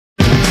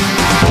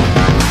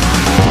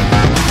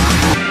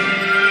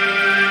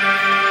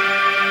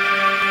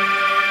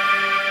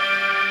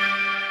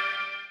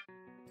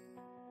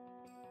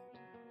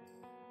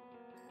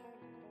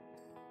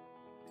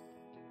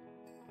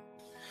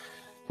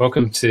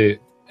Welcome to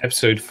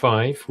episode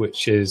 5,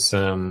 which is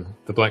the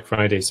Black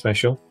Friday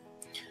special.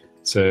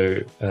 So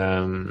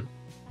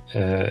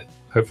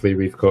hopefully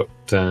we've got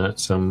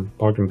some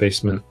bargain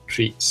basement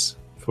treats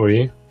for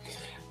you.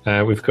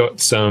 We've got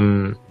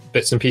some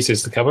bits and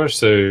pieces to cover,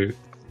 so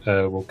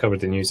we'll cover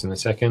the news in a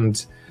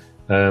second.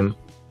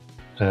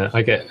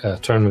 I get a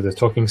turn with the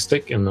talking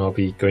stick, and I'll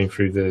be going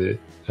through the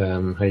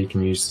how you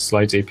can use the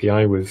Slides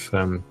API with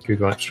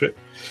Google Apps Script.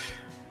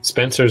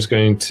 Spencer is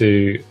going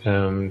to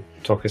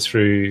talk us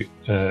through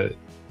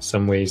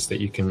some ways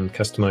that you can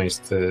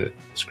customize the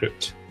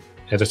script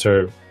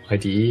editor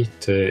IDE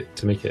to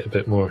make it a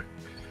bit more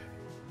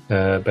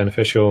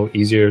beneficial,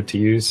 easier to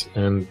use,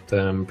 and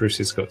Bruce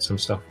has got some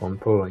stuff on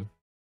polling.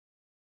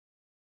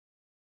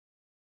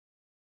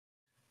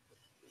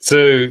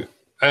 So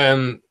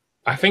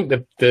I think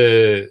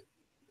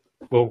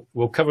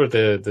we'll cover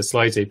the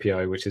Slides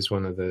API, which is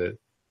one of the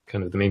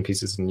kind of the main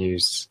pieces of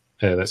news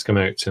that's come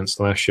out since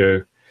the last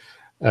show.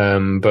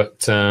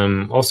 But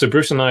also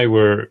Bruce and I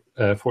were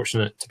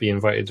fortunate to be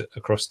invited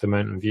across the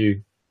Mountain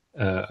View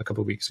a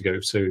couple of weeks ago.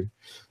 So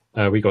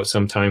we got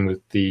some time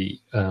with the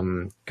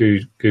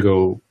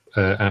Google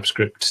Apps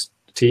Script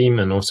team,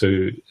 and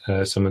also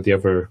some of the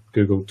other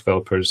Google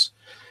developers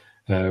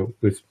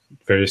with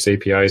various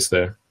APIs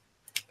there.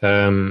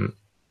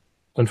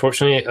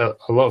 Unfortunately, a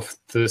lot of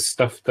the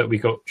stuff that we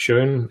got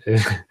shown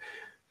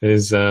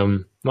is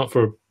not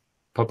for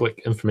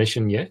public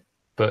information yet,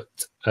 but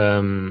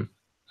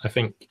I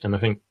think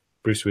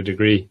Bruce would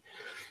agree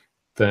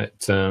that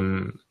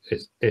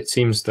it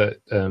seems that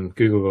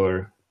Google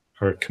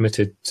are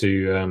committed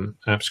to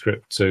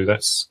AppScript. So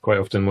that's quite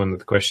often one of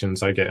the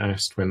questions I get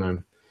asked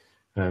when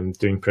I'm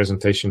doing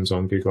presentations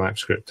on Google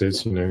AppScript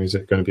is, is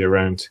it going to be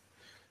around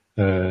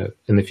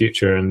in the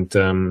future? And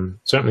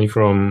certainly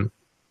from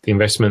the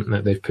investment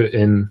that they've put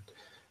in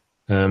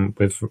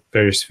with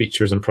various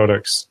features and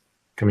products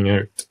coming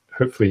out,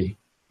 hopefully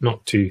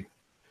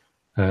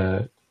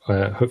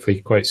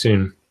hopefully quite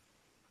soon,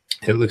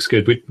 it looks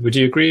good. Would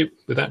you agree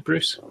with that,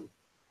 Bruce?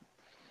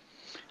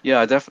 Yeah,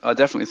 I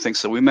definitely think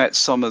so. We met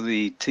some of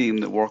the team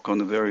that work on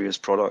the various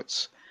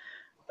products,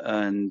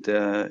 and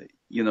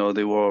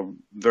they were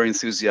very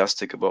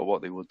enthusiastic about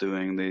what they were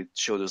doing. They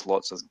showed us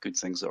lots of good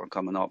things that are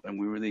coming up, and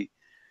we really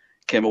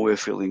came away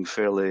feeling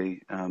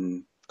fairly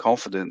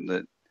confident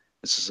that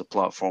this is a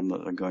platform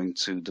that they're going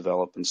to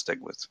develop and stick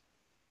with.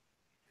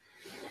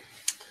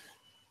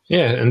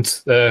 Yeah, and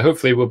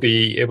hopefully we'll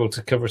be able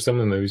to cover some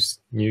of those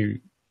new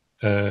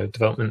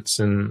developments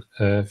in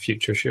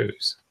future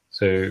shows.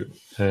 So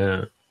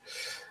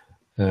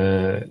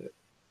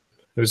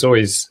there's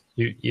always,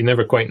 you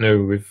never quite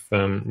know with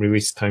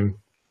release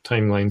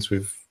timelines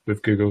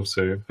with Google.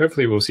 So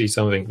hopefully we'll see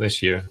something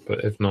this year,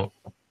 but if not,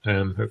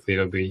 hopefully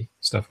there'll be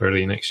stuff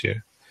early next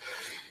year.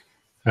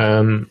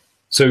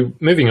 So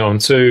moving on,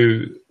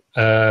 so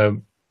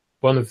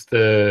one of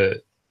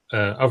the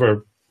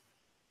other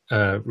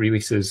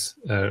releases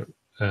that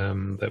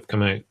have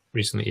come out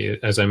recently,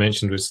 as I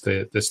mentioned, was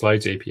the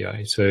Slides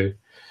API. So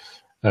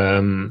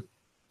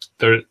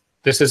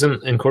this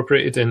isn't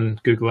incorporated in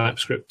Google Apps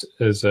Script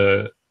as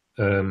a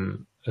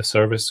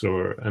service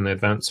or an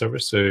advanced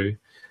service. So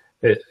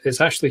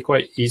it's actually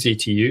quite easy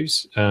to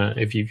use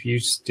if you've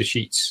used the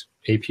Sheets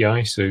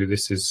API. So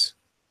this is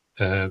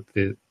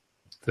the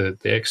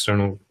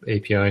external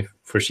API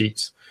for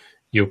Sheets.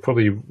 You'll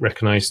probably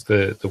recognize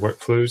the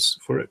workflows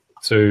for it.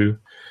 So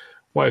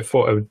what I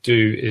thought I would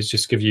do is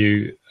just give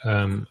you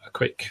a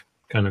quick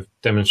kind of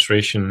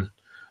demonstration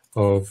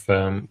of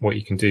what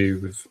you can do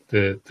with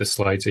the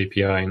Slides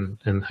API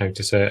and how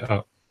to set it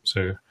up.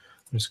 So I'm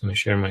just going to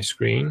share my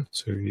screen,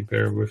 so you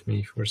bear with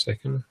me for a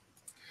second.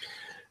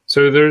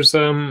 So there's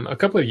a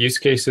couple of use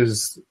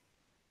cases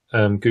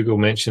Google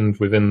mentioned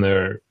within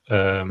their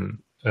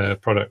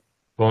product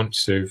launch.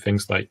 So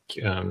things like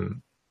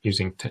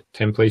using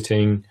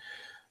templating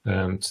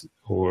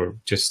or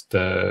just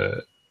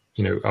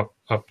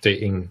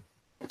updating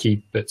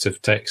key bits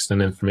of text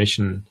and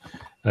information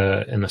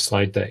in a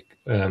slide deck,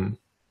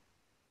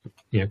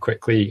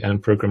 quickly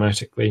and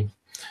programmatically.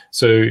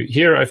 So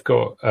here I've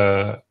got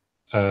a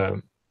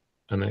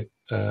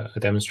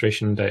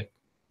demonstration deck,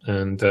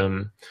 and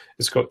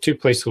it's got two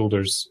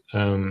placeholders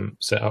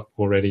set up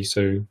already.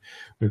 So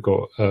we've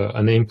got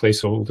a name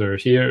placeholder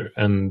here,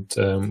 and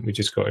we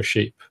just got a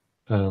shape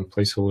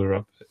placeholder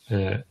up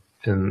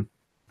in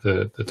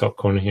the top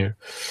corner here.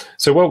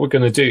 So what we're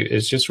going to do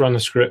is just run a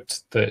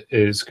script that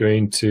is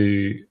going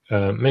to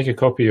make a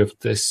copy of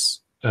this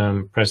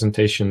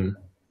presentation,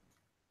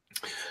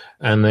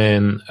 and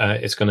then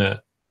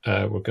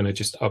we're going to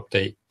just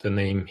update the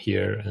name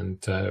here, and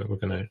we're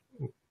going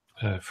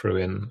to throw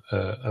in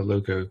a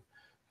logo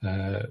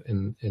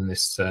in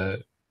this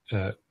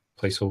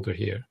placeholder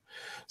here.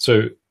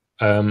 So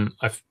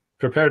I've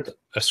prepared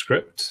a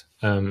script.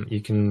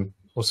 You can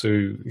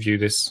also view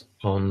this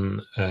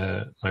on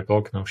my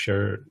blog, and I'll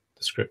share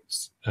the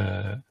scripts.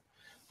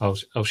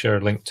 I'll share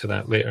a link to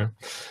that later.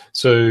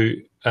 So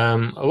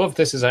a lot of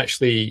this is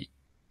actually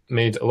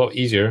made a lot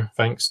easier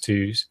thanks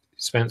to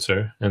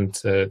Spencer and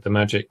the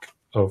magic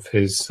of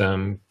his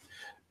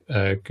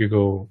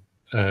Google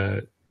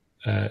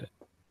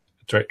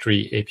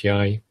directory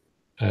API,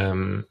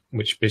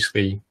 which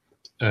basically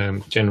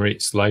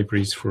generates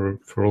libraries for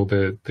all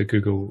the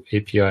Google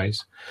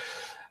APIs.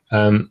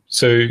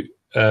 So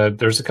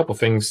there's a couple of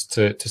things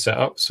to set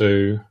up.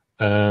 So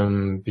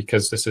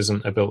because this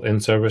isn't a built-in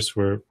service,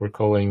 we're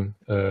calling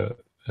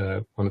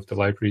one of the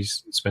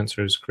libraries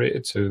Spencer has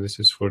created. So this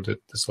is for the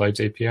Slides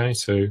API.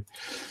 So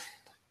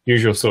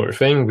usual sort of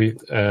thing. We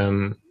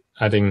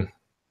adding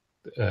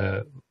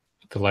the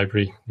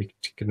library. We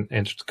can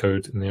enter the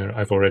code in there.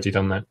 I've already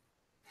done that.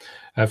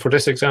 For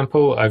this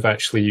example, I've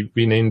actually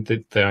renamed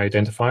the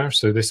identifier.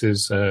 So this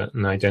is an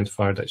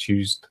identifier that's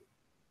used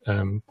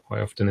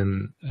quite often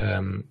in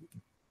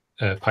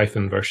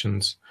Python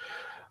versions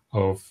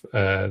of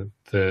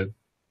the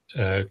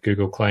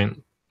Google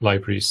client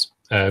libraries.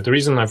 The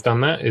reason I've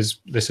done that is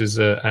this is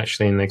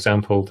actually an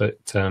example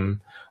that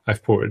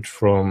I've ported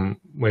from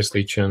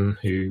Wesley Chun,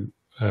 who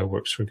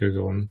works for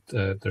Google, and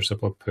there's a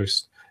blog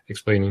post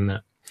explaining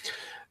that.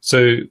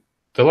 So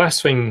the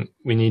last thing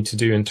we need to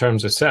do in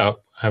terms of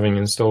setup, having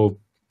installed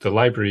the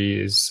library,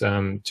 is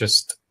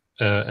just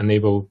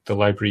enable the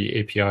library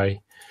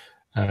API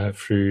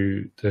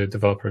through the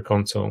developer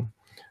console.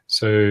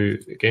 So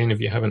again, if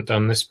you haven't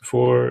done this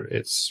before,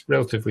 it's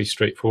relatively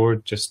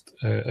straightforward, just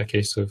a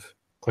case of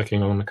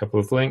clicking on a couple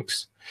of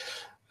links.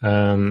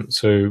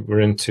 So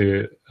we're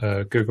into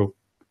Google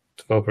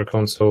Developer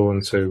Console,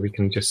 and so we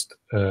can just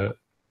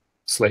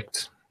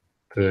select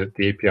the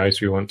APIs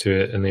we want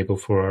to enable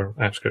for our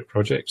AppScript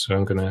project. So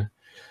I'm going to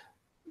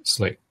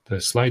select the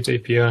Slides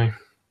API,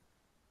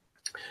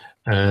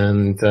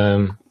 and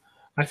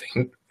I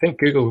think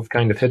Google have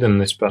kind of hidden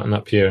this button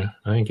up here.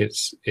 I think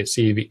it's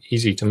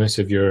easy to miss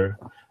if you're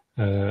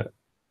not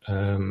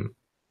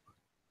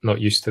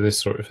used to this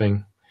sort of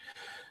thing.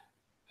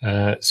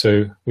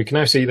 So we can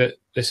now see that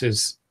this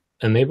is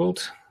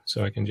enabled.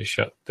 So I can just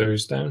shut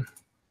those down.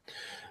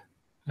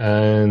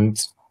 And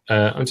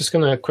I'm just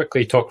going to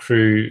quickly talk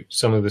through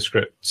some of the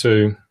script.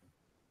 So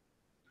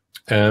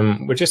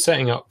we're just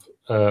setting up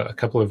a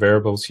couple of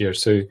variables here.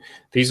 So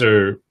these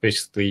are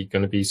basically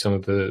going to be some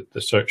of the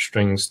search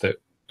strings that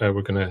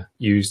we're going to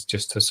use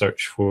just to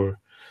search for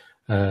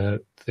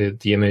the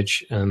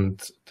image and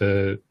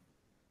the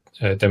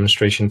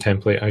demonstration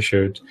template I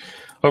showed.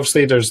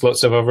 Obviously, there's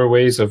lots of other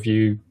ways of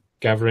you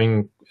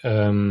gathering,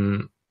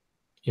 file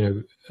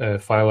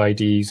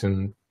IDs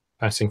and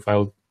passing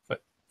file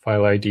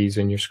IDs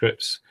in your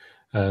scripts.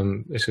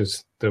 This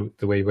is the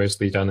way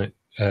Wesley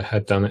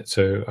had done it.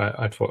 So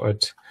I thought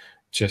I'd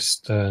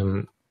just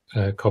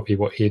copy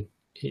what the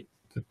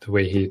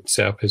way he'd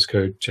set up his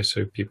code, just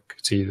so people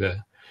could see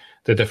the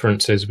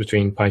differences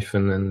between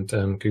Python and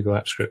Google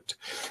AppScript.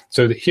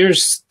 So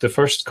here's the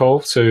first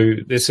call. So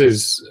this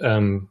is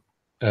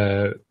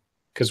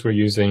because we're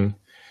using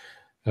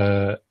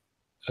a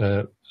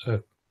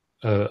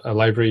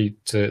library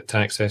to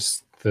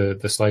access the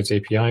Slides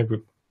API.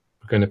 We're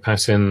going to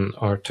pass in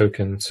our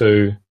token.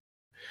 So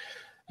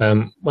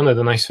one of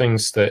the nice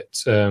things that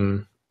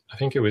I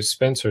think it was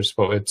Spencer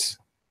spotted,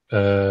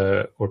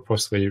 or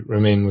possibly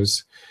Romain,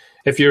 was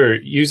if you're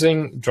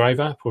using Drive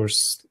App or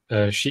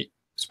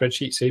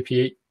Spreadsheets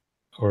API,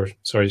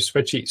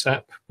 Spreadsheets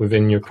app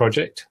within your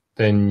project,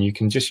 then you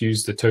can just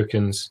use the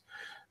tokens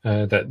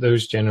that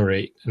those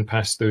generate and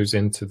pass those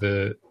into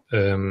the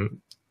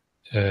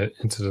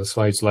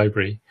Slides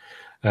library.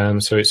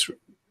 So it's,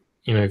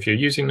 if you're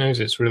using those,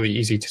 it's really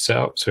easy to set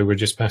up. So we're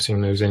just passing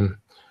those in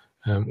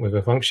with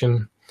a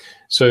function.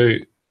 So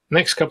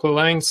next couple of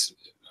lines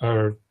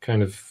are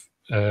kind of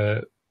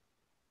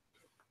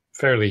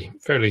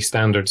fairly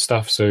standard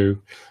stuff. So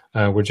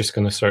we're just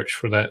going to search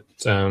for that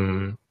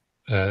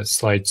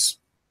Slides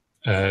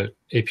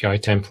API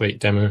template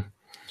demo,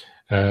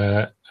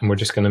 and we're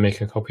just going to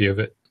make a copy of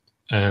it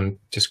and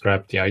just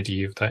grab the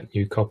ID of that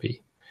new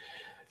copy.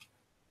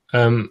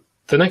 The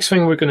next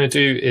thing we're going to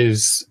do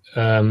is,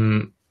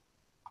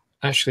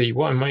 actually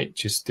what I might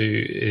just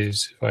do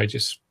is, if I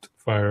just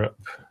fire up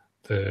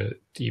the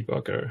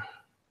debugger,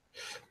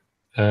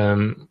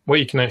 what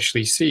you can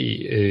actually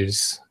see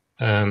is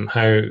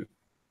how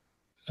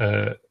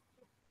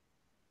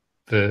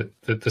the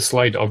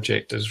slide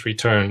object is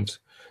returned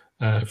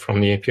from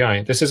the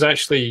API. This is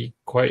actually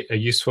quite a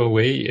useful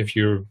way if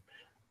you're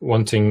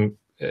wanting,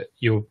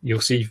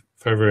 you'll see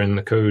further in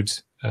the code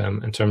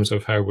in terms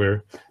of how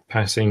we're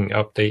passing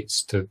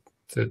updates to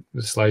the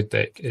slide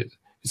deck.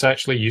 It's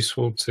actually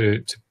useful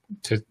to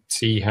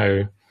see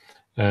how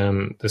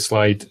the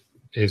slide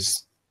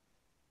is,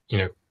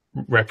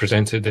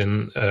 represented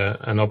in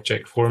an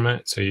object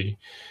format. So you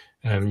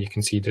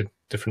can see the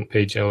different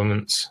page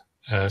elements.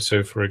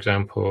 So for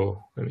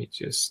example, let me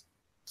just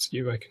see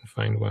if I can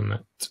find one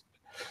that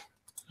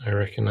I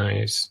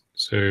recognize.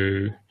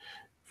 So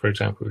for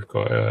example, we've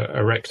got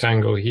a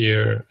rectangle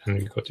here, and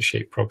we've got the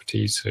shape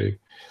properties. So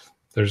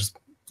there's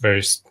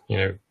various,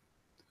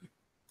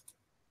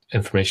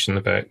 information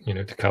about,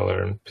 the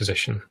color and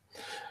position.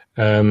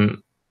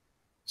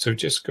 So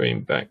just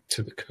going back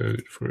to the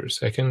code for a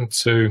second.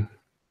 So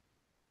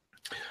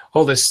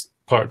all this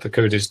part of the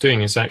code is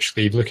doing is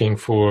actually looking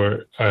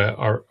for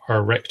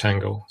our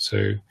rectangle.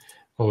 So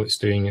all it's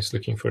doing is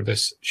looking for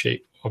this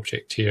shape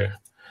object here.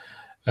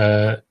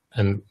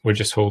 And we're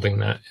just holding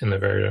that in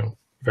the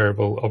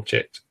variable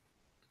object.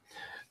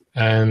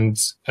 And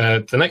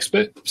the next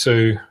bit,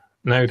 so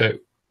now that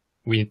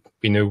we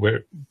know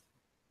where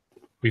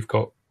we've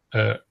got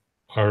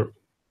our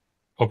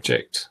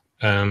object,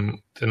 the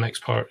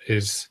next part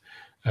is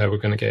we're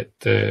going to get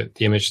the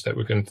image that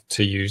we're going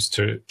to use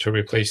to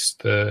replace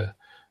the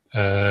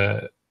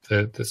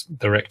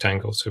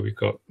rectangle. So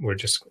we're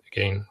just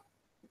again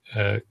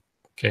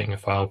getting a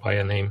file by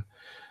a name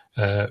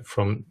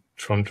from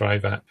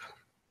Drive app.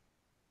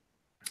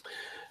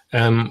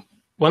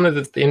 One of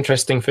the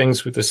interesting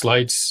things with the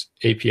Slides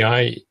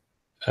API,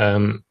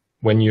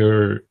 when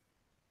you're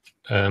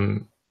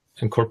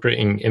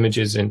incorporating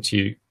images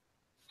into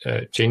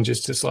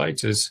changes to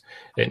slides, is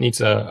it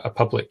needs a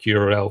public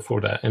URL for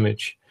that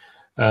image.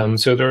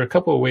 So there are a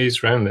couple of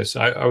ways around this.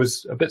 I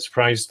was a bit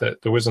surprised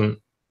that there wasn't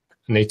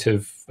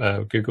native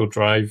Google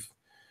Drive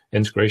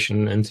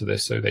integration into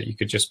this, so that you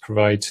could just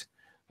provide,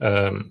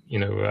 a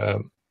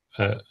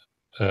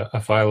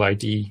file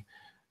ID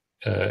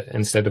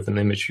instead of an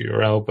image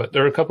URL. But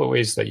there are a couple of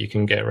ways that you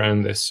can get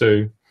around this.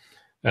 So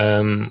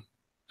I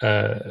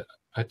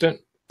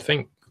don't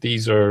think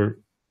these are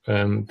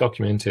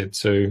documented,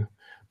 so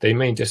they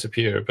may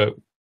disappear. But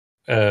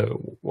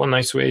one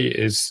nice way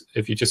is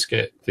if you just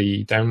get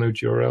the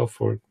download URL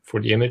for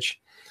the image,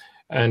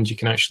 and you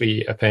can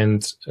actually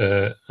append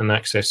an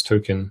access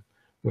token,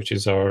 which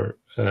is our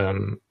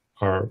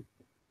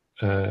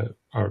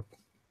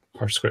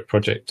script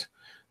project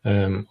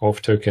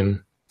of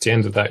token, to the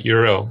end of that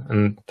URL,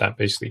 and that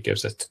basically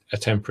gives it a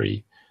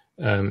temporary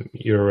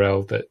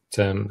URL that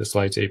the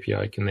Slides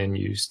API can then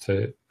use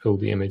to pull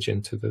the image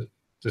into the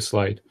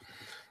slide.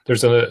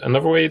 There's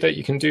another way that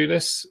you can do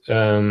this,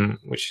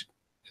 which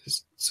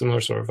is similar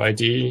sort of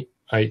idea.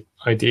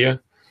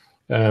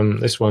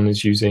 This one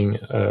is using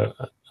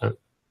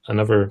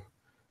another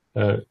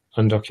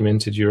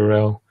undocumented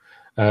URL.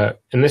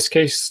 In this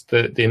case,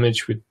 the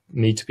image would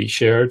need to be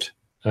shared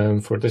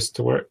for this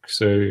to work.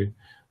 So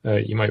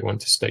you might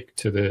want to stick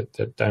to the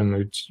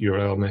download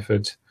URL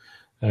method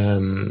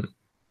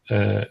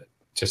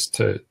just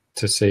to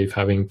save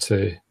having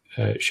to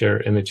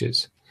share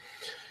images.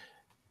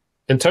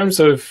 In terms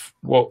of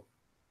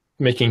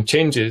making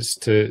changes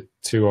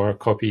to our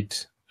copied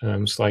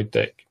slide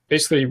deck,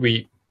 basically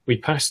we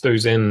pass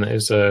those in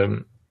as a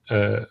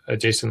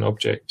JSON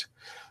object.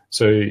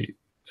 So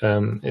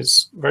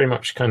it's very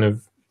much kind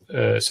of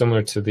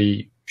similar to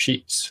the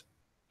Sheets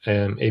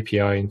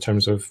API in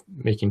terms of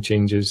making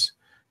changes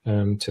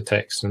to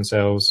text and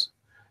cells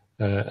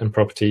and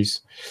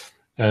properties.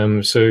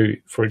 So,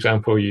 for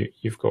example,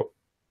 you've got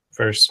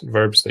various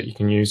verbs that you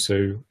can use.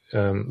 So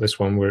this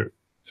one we're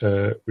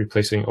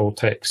replacing all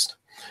text.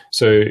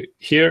 So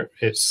here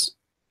it's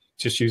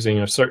just using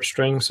a search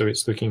string. So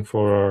it's looking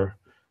for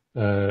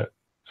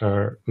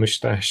our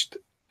mustached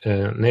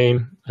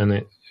name,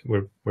 and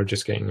we're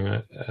just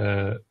getting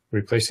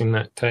replacing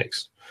that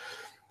text.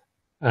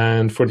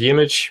 And for the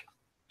image,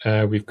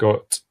 we've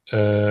got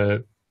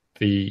the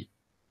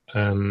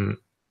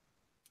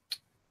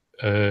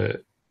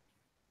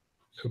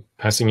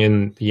passing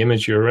in the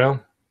image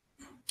URL,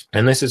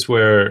 and this is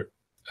where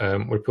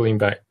we're pulling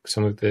back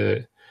some of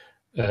the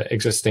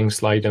existing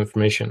slide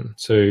information.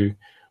 So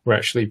we're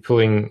actually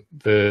pulling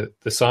the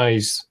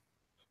size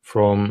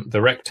from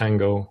the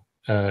rectangle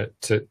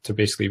to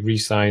basically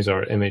resize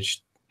our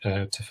image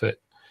to fit,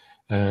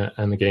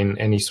 and again,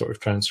 any sort of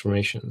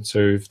transformation. So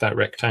if that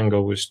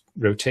rectangle was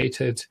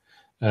rotated,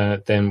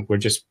 then we're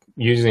just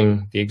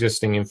using the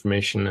existing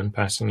information and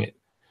passing it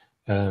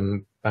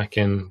back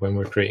in when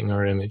we're creating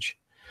our image.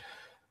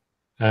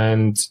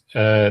 And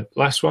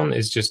last one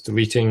is just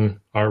deleting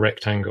our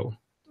rectangle.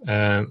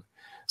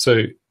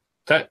 So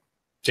that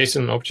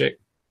JSON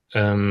object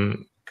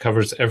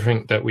covers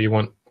everything that we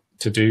want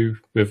to do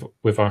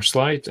with our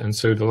slide. And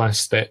so the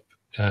last step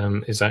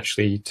is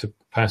actually to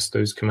pass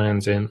those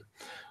commands in.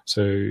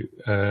 So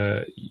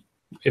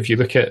if you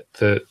look at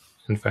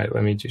in fact,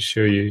 let me just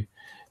show you.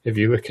 If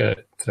you look at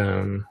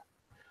the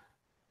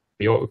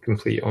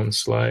autocomplete on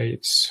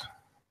slides,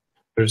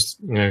 there's,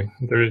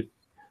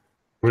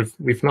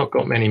 we've not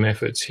got many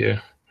methods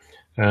here.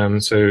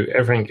 So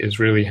everything is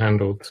really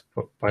handled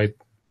by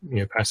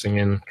passing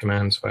in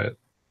commands via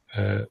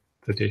the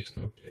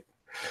JSON object.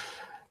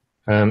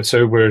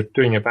 So we're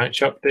doing a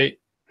batch update.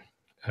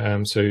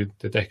 So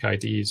the deck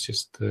ID is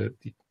just the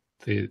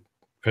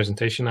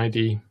presentation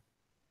ID,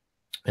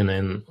 and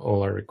then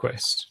all our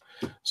requests.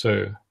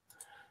 So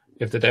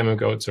if the demo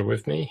gods are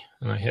with me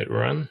and I hit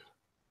run,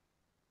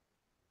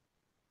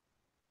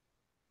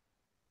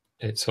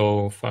 it's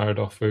all fired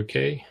off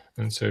okay.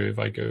 And so if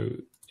I go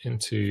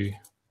into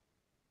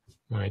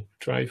my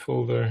Drive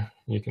folder,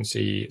 you can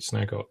see it's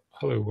now got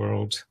Hello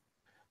World,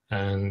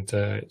 and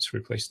it's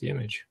replaced the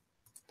image.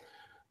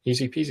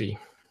 Easy peasy.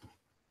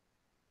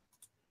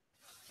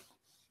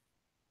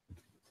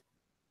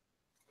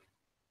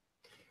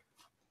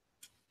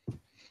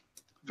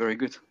 Very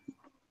good.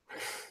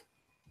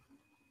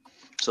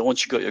 So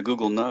once you got your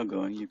Google Now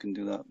going, you can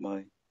do that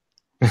by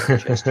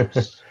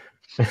gestures.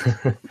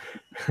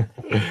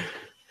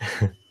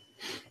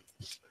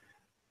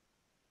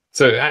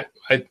 So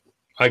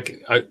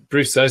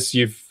Bruce, as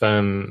you've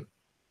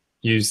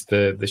used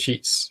the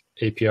Sheets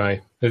API,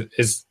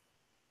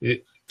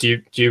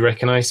 do you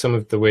recognize some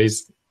of the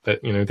ways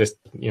that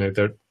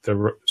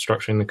they're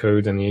structuring the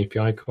code and the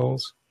API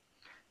calls?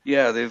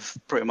 Yeah, they've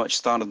pretty much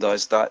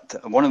standardized that.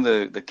 One of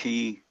the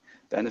key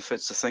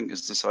benefits, I think,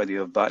 is this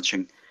idea of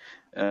batching,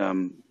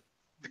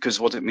 because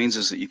what it means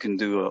is that you can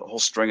do a whole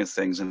string of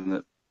things and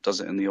it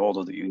does it in the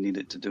order that you need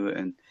it to do it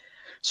in.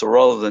 So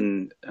rather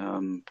than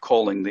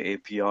calling the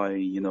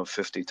API,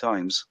 50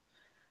 times,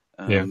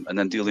 and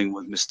then dealing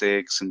with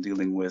mistakes and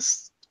dealing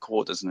with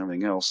quotas and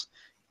everything else,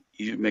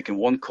 you're making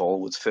one call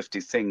with 50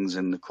 things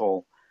in the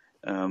call,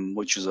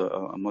 which is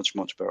a much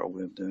better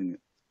way of doing it.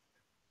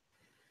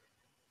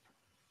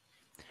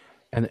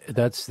 And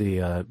that's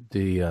the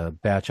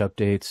batch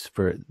updates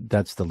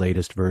that's the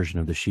latest version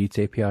of the Sheets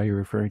API you're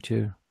referring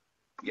to?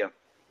 Yeah.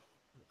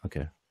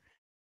 Okay.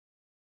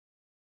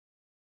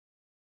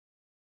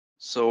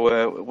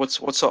 So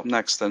what's up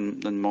next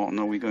then, Martin?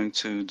 Are we going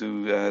to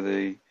do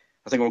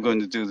I think we're going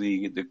to do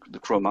the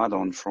Chrome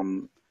add-on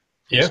from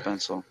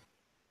Spencer.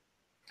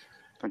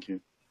 Thank you.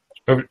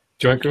 Do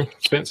you want to go,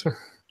 Spencer?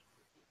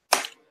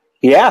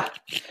 Yeah.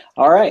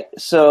 All right.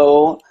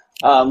 So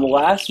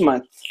last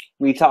month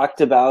we talked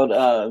about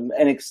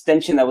an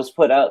extension that was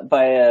put out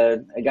by a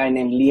guy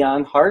named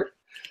Leon Hart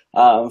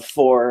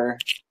for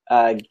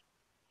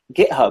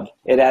GitHub.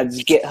 It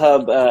adds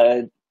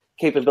GitHub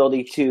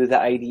capability to the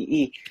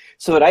IDE.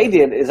 So what I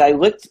did is I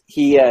looked.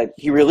 He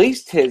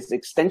released his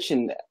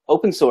extension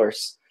open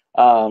source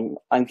on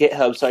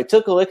GitHub. So I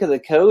took a look at the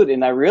code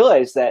and I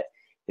realized that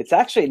it's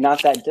actually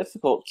not that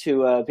difficult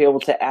to be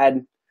able to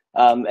add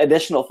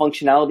additional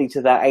functionality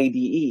to that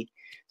IDE.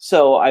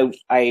 So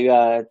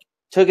I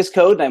took his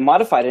code and I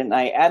modified it and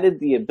I added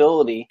the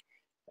ability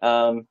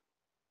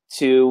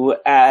to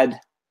add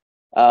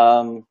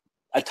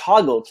a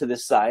toggle to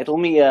this side. Let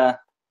me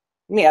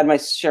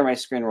share my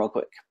screen real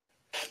quick.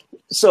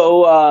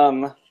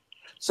 So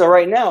so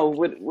right now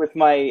with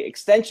my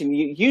extension,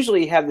 you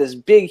usually have this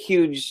big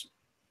huge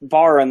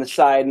bar on the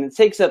side and it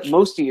takes up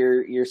most of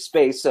your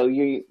space. So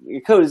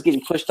your code is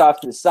getting pushed off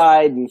to the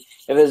side and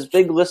if there's a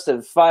big list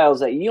of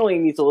files that you only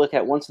need to look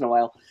at once in a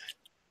while.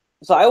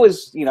 So I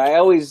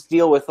always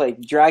deal with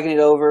like dragging it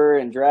over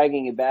and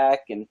dragging it back.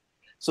 And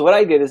so what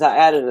I did is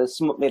I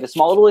made a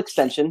small little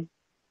extension.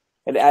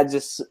 It adds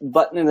this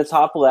button in the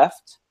top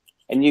left,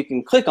 and you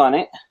can click on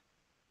it,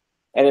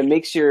 and it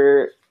makes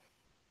the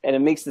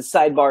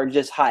sidebar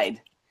just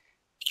hide.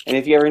 And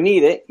if you ever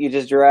need it, you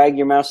just drag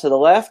your mouse to the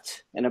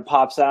left, and it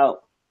pops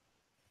out.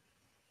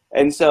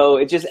 And so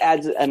it just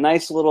adds a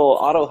nice little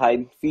auto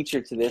hide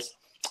feature to this,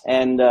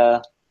 and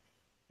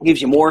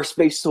gives you more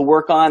space to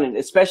work on, and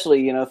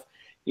especially if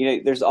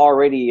there's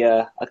already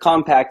a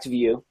compact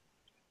view,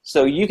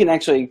 so you can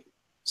actually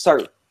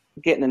start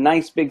getting a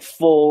nice big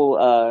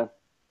full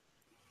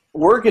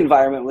work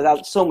environment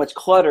without so much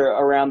clutter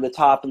around the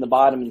top and the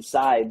bottom and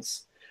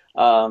sides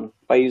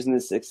by using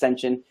this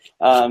extension.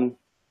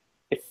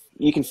 If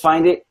you can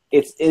find it,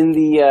 it's in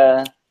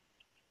the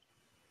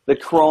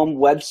Chrome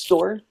web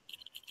store.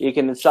 You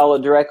can install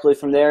it directly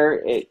from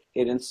there. It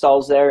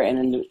installs there, and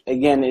then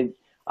again,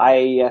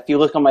 if you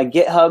look on my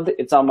GitHub,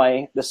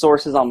 the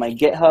source is on my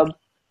GitHub.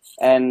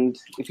 And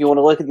if you want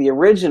to look at the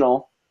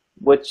original,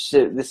 which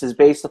this is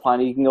based upon,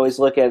 you can always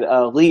look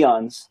at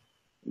Leon's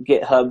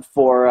GitHub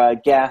for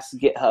Gas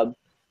GitHub,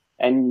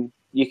 and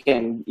you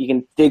can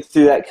dig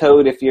through that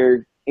code if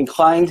you're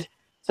inclined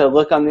to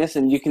look on this,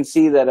 and you can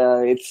see that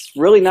it's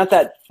really not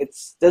that. It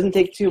doesn't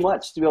take too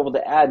much to be able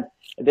to add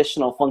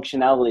additional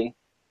functionality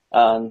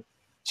to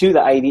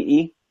the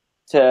IDE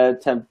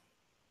to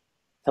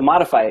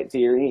modify it to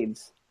your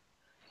needs.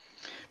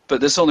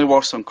 But this only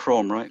works on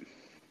Chrome, right?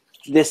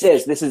 This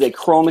is a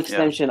Chrome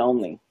extension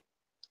only.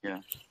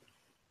 Yeah.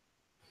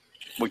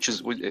 Which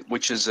is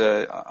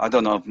I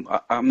don't know.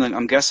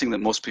 I'm guessing that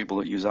most people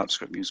that use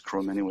AppScript use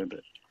Chrome anyway. But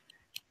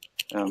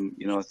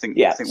I think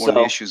one of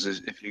the issues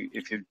is if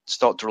you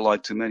start to rely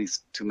too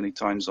many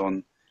times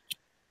on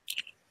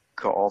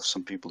cut off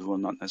some people who are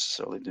not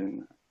necessarily doing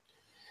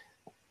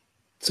that.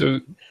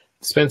 So,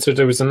 Spencer,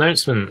 there was an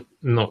announcement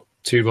not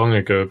too long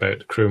ago about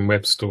the Chrome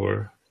Web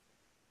Store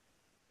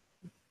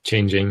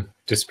changing,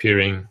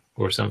 disappearing,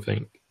 or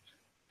something.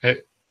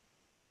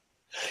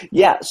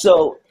 Yeah,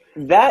 so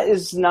that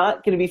is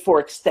not going to be for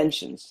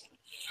extensions.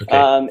 Okay.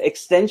 Chrome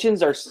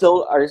extensions are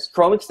still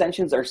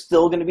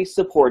going to be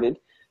supported.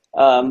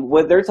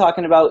 What they're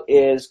talking about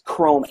is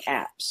Chrome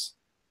apps.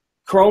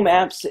 Chrome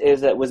apps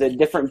was a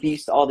different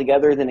beast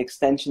altogether than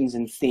extensions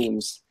and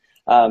themes.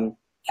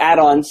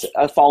 Add-ons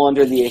fall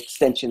under the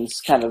extensions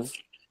kind of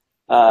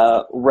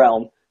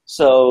realm.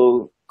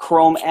 So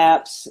Chrome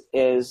apps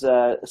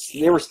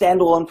they were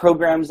standalone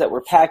programs that were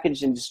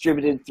packaged and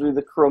distributed through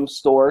the Chrome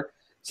store.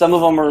 Some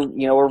of them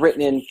were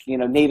written in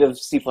native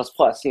C++,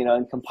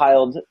 and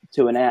compiled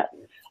to an app.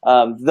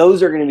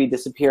 Those are going to be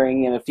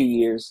disappearing in a few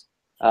years.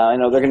 I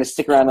know they're going to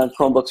stick around on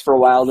Chromebooks for a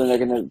while, then they're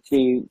going to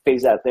be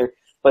phased out there.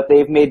 But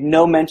they've made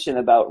no mention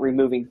about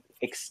removing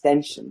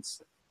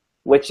extensions,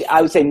 which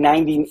I would say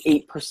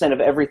 98% of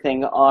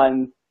everything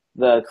on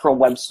the Chrome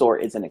Web Store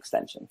is an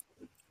extension.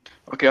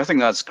 Okay, I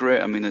think that's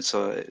great. I mean, it's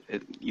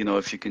you know,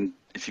 if you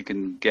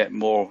can get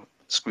more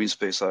screen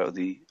space out of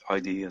the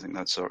IDE, I think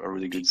that's a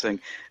really good thing.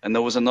 And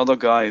there was another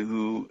guy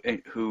who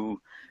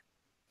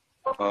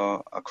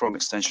a Chrome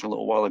extension a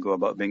little while ago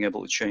about being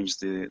able to change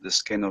the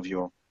skin of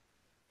your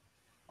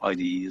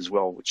IDE as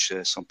well, which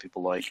some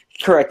people like.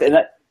 Correct,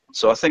 and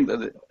so I think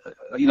that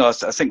you know, I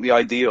think the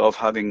idea of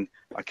having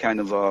a kind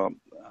of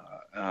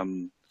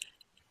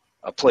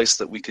a place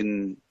that we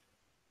can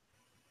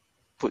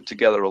put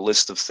together a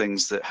list of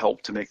things that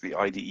help to make the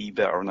IDE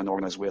better in an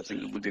organized way, I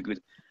think it would be a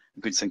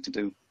good thing to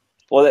do.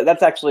 Well,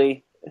 that's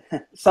actually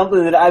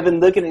something that I've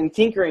been looking and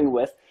tinkering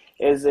with.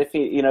 Is if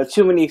you know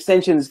too many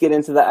extensions get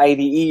into the IDE,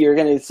 you're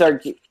going to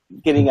start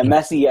getting a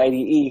messy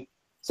IDE.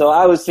 So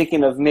I was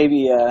thinking of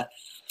maybe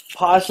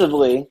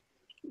possibly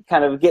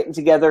kind of getting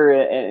together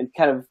and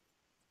kind of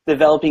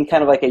developing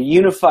kind of like a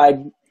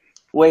unified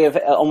way of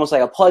almost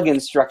like a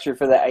plugin structure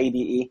for the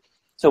IDE.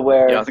 So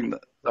where I think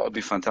that would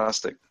be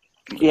fantastic.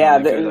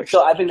 Yeah,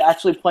 so I've been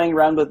actually playing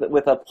around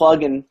with a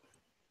plugin,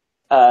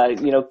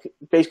 you know,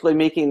 basically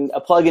making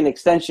a plugin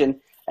extension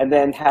and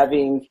then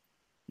having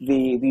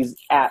these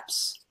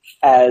apps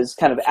as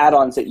kind of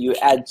add-ons that you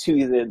add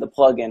to the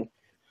plugin.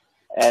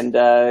 And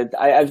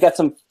I've got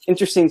some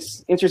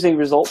interesting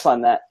results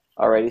on that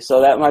already.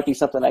 So that might be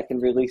something I can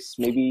release.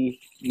 Maybe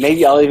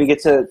I'll even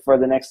get to for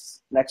the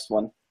next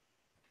one.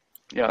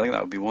 Yeah, I think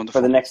that would be wonderful.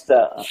 For the next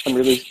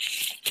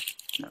release.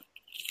 Yeah.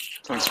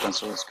 Thanks,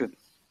 Spencer. That's good.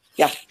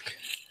 Yeah.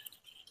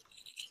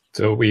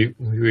 So we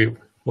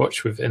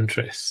watch with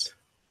interest.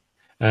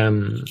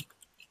 We'll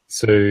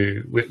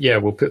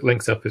put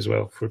links up as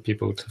well for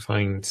people to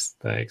find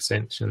that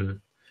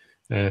extension,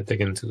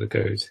 dig into the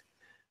code.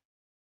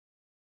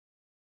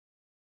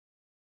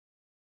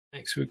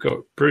 Next, we've got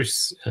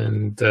Bruce,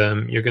 and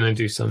you're going to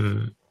do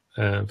some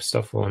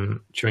stuff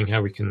on showing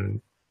how we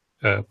can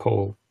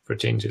poll for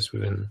changes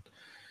within,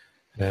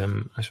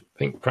 I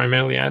think,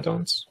 primarily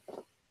add-ons.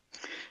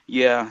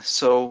 Yeah,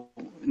 so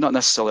not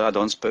necessarily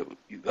add-ons, but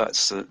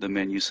that's the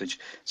main usage.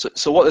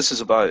 So what this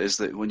is about is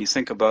that when you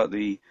think about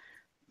the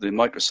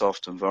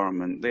Microsoft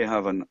environment, they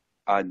have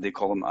they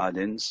call them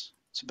add-ins.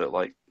 It's a bit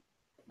like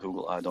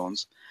Google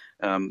add-ons.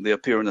 They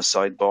appear in a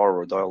sidebar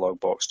or a dialog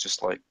box,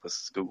 just like with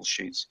Google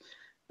Sheets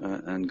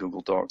and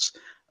Google Docs.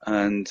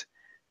 And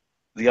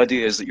the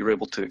idea is that you're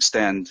able to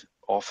extend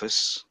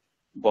Office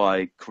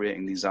by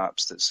creating these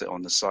apps that sit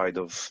on the side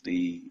of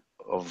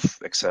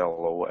Excel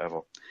or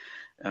whatever.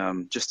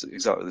 Just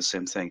exactly the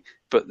same thing.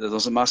 But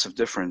there's a massive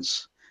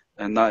difference,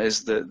 and that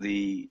is that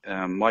the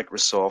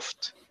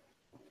Microsoft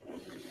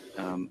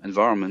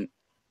environment,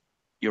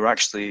 you're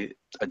actually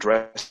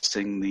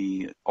addressing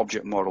the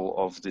object model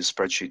of the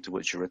spreadsheet to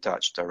which you're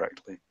attached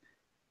directly.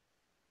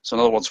 So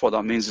in other words, what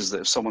that means is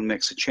that if someone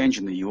makes a change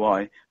in the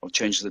UI or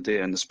changes the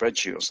data in the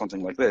spreadsheet or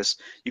something like this,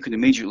 you can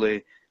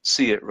immediately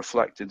see it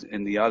reflected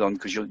in the add-on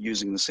because you're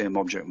using the same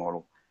object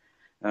model.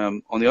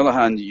 On the other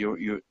hand,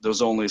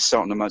 there's only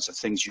certain amounts of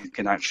things you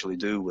can actually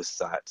do with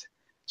that.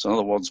 So in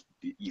other words,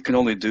 you can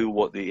only do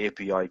what the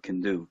API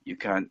can do. You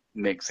can't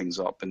make things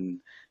up and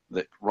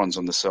that runs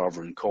on the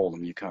server and call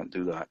them. You can't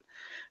do that.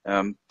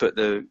 But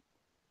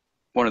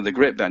one of the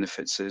great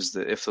benefits is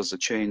that if there's a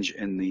change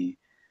in the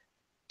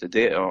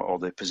data or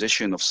the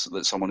position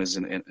that someone is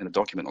in a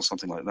document or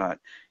something like that,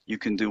 you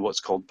can do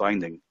what's called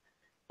binding,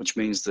 which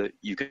means that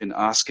you can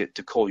ask it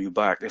to call you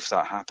back if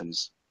that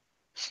happens.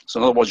 So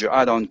in other words, your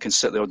add-on can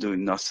sit there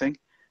doing nothing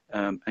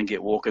and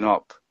get woken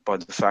up by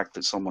the fact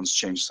that someone's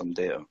changed some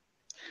data.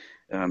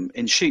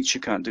 In Sheets, you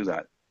can't do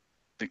that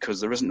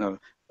because there isn't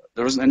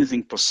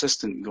anything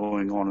persistent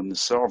going on in the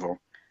server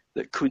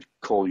that could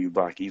call you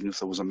back, even if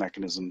there was a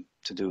mechanism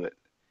to do it.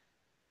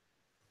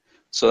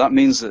 So that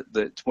means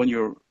that when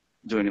you're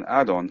doing an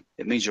add-on,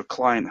 it means your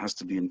client has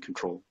to be in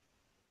control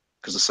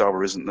because the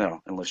server isn't there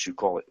unless you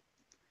call it.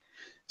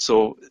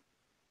 So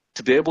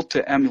to be able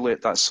to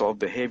emulate that sort of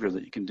behavior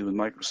that you can do in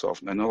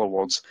Microsoft, in other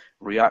words,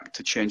 react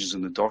to changes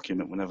in the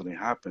document whenever they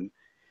happen,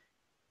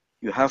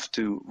 you have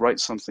to write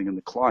something in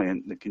the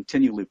client that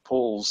continually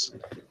polls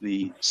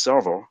the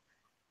server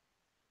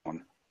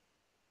on.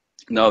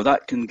 Now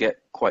that can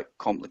get quite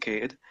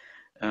complicated,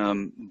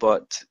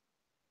 but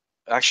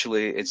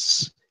actually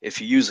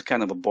if you use a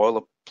kind of a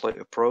boilerplate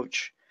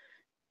approach,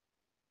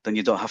 then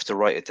you don't have to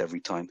write it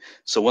every time.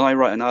 So when I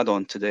write an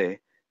add-on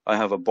today, I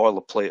have a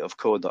boilerplate of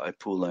code that I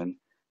pull in,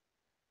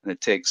 and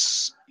it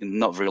takes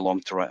not very long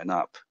to write an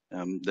app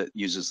that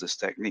uses this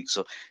technique.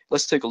 So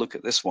let's take a look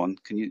at this one.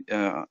 Can you?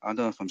 I don't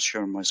know if I'm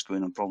sharing my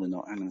screen. I'm probably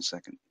not. Hang on a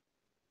second.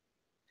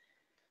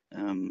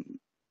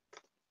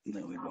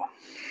 There we go.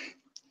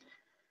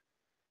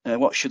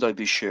 What should I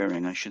be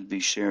sharing? I should be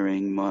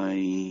sharing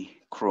my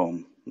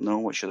Chrome. No,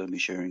 what should I be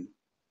sharing?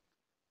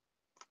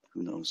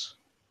 Who knows?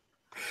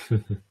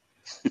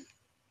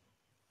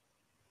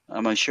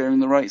 Am I sharing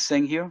the right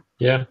thing here?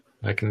 Yeah,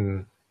 I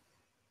can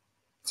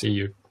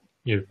see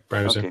your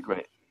browser. Okay,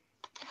 great.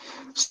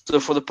 So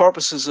for the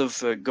purposes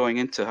of going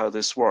into how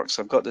this works,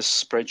 I've got this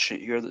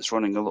spreadsheet here that's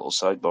running a little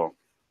sidebar.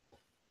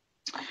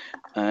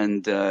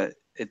 And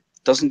it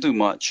doesn't do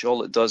much.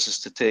 All it does is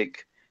to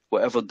take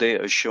whatever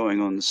data is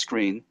showing on the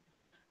screen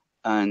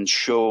and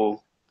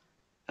show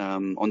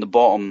on the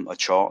bottom a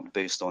chart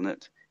based on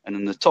it, and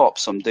in the top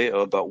some data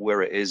about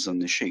where it is on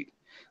the sheet.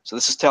 So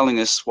this is telling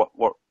us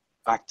what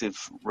active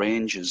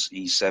range is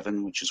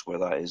E7, which is where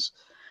that is,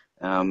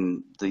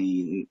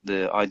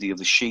 the ID of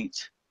the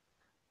sheet,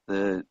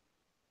 the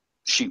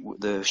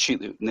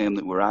sheet name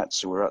that we're at,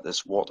 so we're at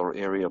this water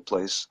area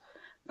place,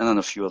 and then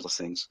a few other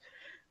things.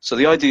 So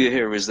the idea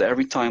here is that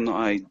every time that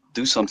I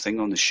do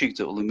something on the sheet,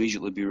 it will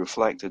immediately be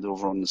reflected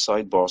over on the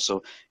sidebar.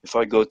 So if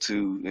I go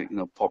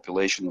to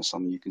population or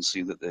something, you can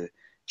see that the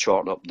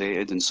chart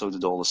updated, and so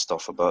did all the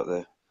stuff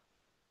about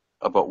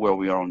where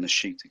we are on the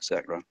sheet,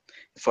 etc.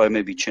 If I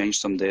maybe change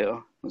some data,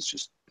 let's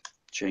just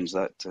change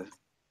that to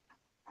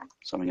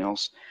something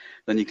else,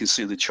 then you can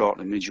see the chart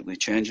immediately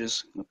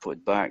changes. I put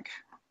it back,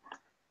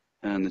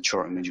 and the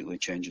chart immediately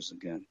changes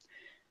again.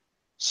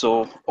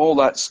 So all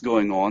that's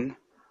going on.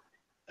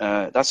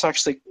 That's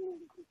actually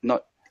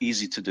not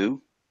easy to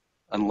do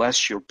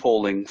unless you're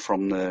polling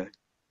from the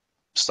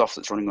stuff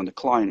that's running on the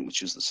client,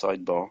 which is the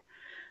sidebar,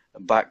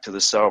 back to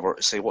the server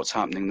to say what's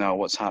happening now,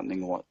 what's happening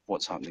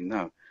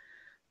now.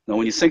 Now,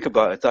 when you think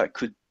about it, that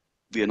could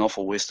be an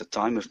awful waste of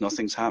time if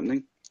nothing's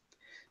happening.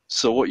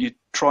 So what you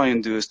try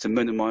and do is to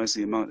minimize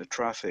the amount of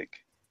traffic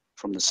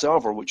from the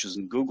server, which is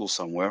in Google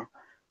somewhere,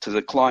 to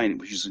the client,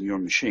 which is in your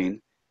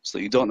machine, so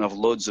that you don't have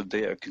loads of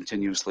data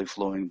continuously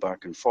flowing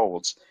back and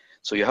forwards.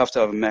 So you have to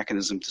have a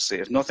mechanism to say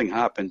if nothing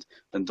happened,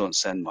 then don't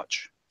send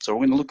much. So we're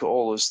going to look at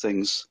all those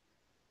things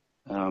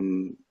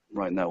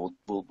right now.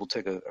 We'll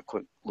take a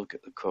quick look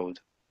at the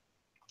code.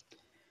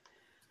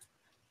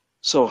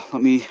 So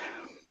let me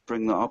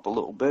bring that up a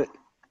little bit.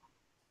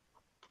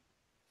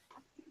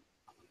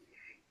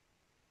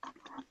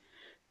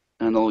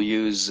 And I'll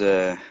use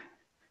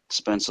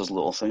Spencer's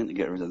little thing to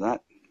get rid of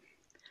that.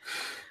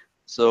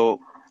 So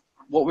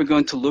what we're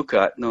going to look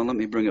at, now let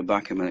me bring it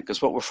back a minute,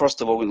 because what we're first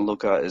of all going to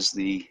look at is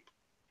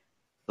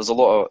there's a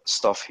lot of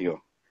stuff here.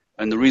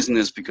 And the reason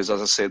is because,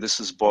 as I say, this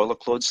is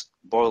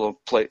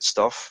boilerplate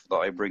stuff that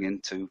I bring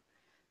into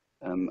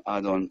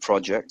add-on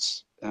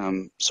projects.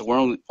 So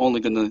we're only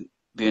going to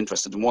be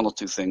interested in one or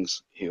two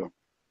things here.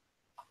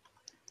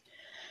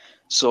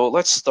 So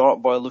let's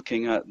start by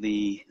looking at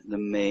the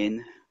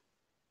main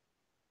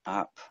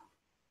app,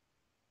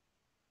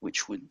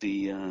 which would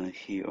be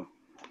here.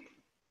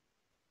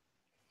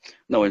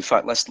 No, in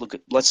fact,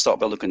 let's start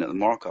by looking at the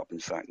markup. In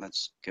fact,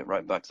 let's get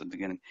right back to the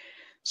beginning.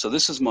 So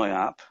this is my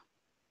app.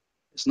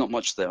 It's not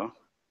much there.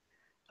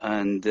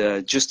 And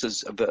just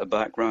as a bit of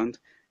background,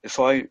 if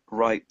I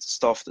write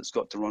stuff that's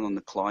got to run on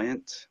the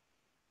client,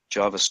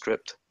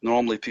 JavaScript,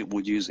 normally people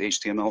would use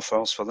HTML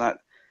files for that,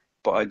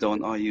 but I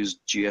don't. I use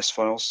GS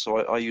files. So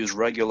I use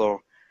regular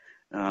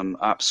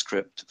app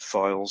script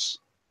files,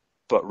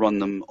 but run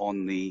them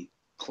on the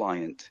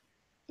client.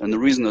 And the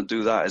reason I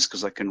do that is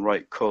because I can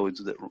write code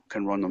that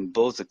can run on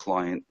both the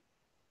client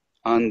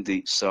and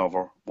the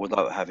server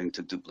without having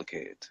to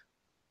duplicate it.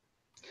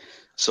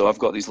 So I've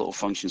got these little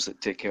functions that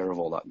take care of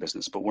all that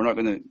business, but we're not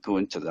going to go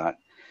into that.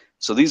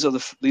 So these are the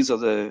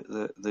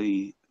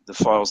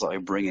files that I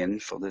bring in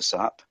for this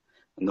app,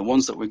 and the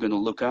ones that we're going to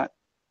look at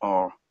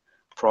are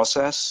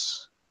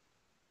process,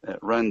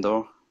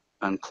 render,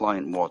 and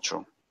client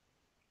watcher.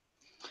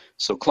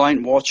 So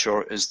client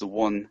watcher is the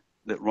one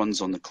that runs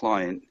on the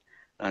client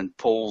and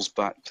polls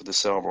back to the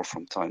server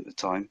from time to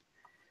time.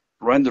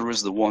 Render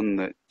is the one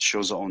that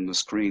shows it on the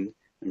screen,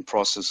 and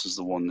process is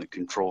the one that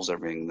controls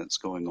everything that's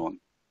going on.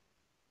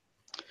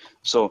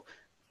 So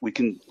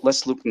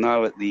let's look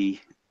now at the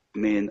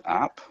main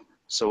app.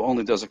 So it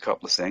only does a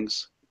couple of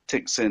things. It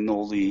takes in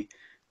all the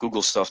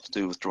Google stuff to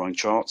do with drawing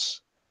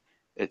charts.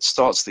 It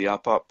starts the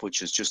app up,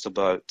 which is just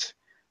about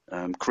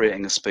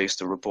creating a space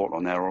to report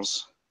on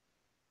errors.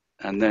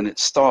 And then it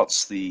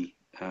starts the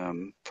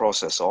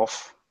process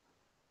off,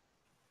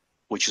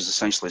 which is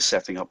essentially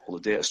setting up all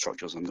the data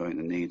structures I'm going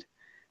to need.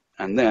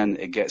 And then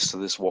it gets to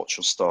this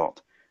watcher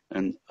start.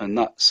 And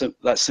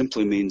that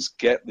simply means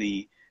get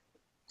the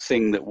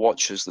thing that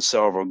watches the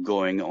server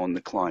going on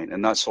the client.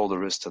 And that's all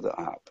there is to the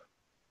app.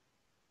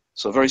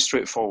 So very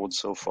straightforward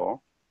so far.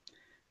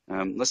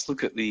 Let's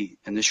look at the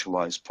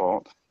initialize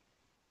part.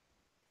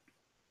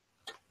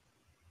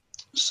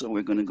 So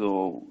we're going to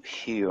go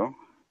here.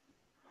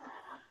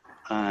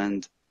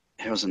 And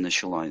here's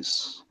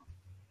initialize.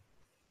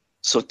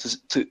 So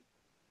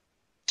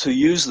to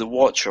use the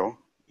watcher,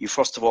 you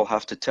first of all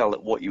have to tell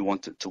it what you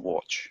want it to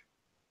watch.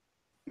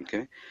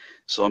 Okay,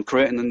 so I'm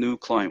creating a new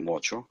client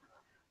watcher,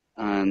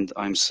 and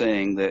I'm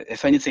saying that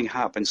if anything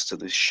happens to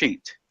the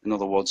sheet, in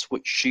other words,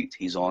 which sheet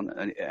he's on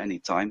at any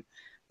time,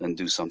 then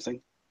do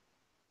something.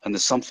 And the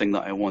something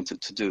that I want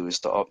it to do is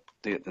to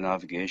update the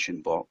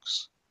navigation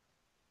box.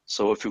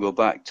 So if we go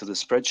back to the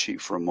spreadsheet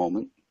for a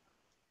moment,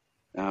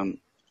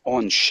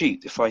 on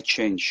sheet, if I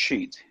change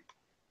sheet,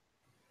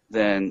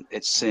 then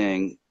it's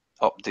saying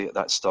update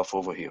that stuff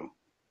over here,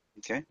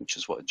 okay, which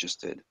is what it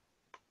just did.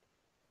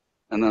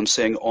 And I'm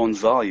saying on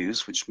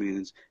values, which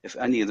means if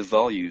any of the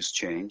values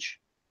change,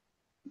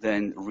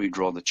 then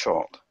redraw the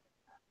chart.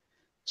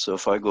 So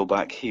if I go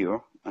back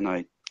here and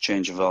I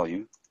change a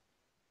value,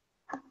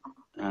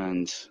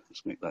 and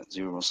let's make that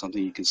 0 or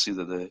something, you can see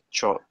that the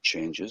chart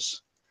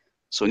changes.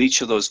 So in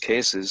each of those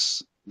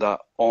cases, that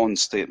on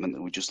statement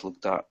that we just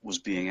looked at was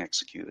being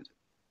executed.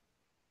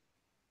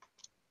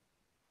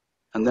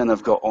 And then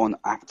I've got on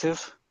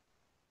active,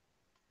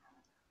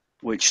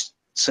 which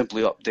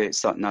simply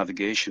updates that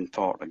navigation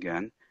part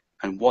again.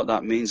 And what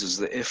that means is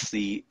that if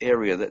the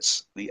area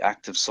that's the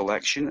active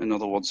selection, in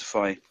other words, if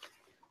I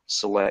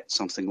select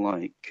something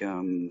like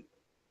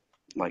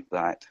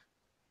that,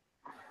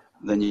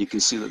 then you can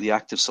see that the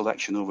active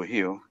selection over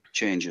here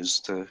changes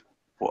to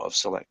what I've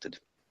selected.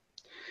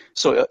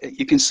 So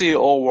you can see it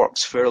all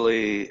works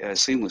fairly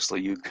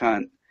seamlessly.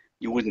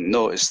 You wouldn't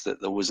notice that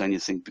there was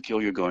anything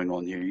peculiar going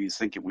on here. You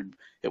think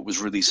it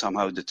was really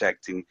somehow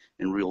detecting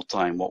in real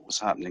time what was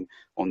happening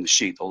on the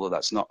sheet, although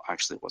that's not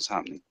actually what's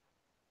happening.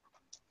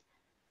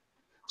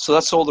 So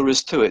that's all there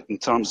is to it in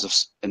terms of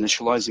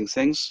initializing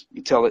things.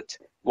 You tell it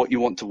what you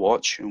want to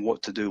watch and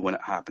what to do when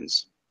it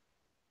happens.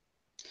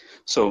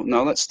 So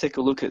now let's take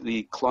a look at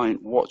the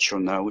client watcher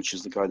now, which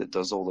is the guy that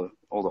does all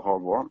the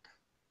hard work.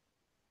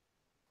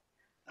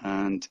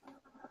 And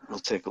we'll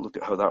take a look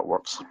at how that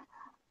works.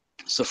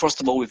 So first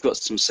of all, we've got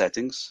some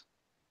settings.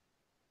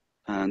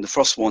 And the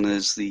first one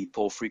is the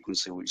poll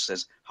frequency, which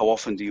says, how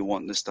often do you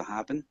want this to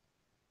happen?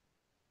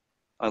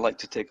 I like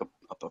to take up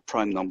a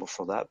prime number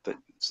for that, but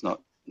it's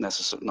not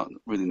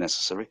really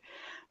necessary.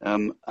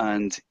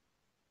 And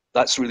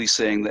that's really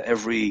saying that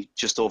every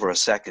just over a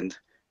second,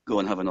 go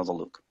and have another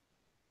look.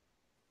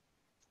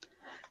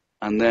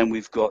 And then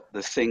we've got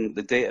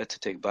the data to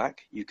take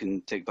back. You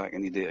can take back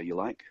any data you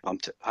like. I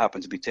happen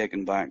to be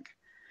taking back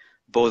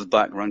both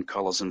background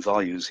colors and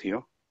values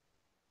here.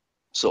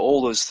 So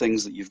all those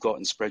things that you've got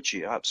in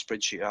Spreadsheet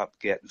app,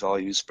 get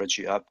values,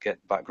 Spreadsheet app, get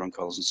background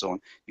colors and so on.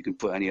 You can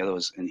put any of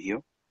those in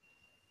here.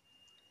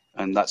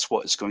 And that's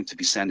what it's going to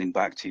be sending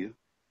back to you.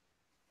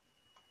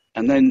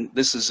 And then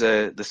this is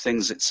the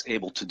things it's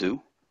able to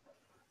do.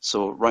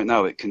 So right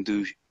now it can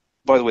do,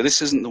 by the way,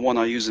 this isn't the one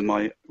I use in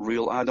my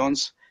real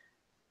add-ons,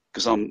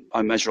 because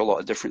I measure a lot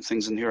of different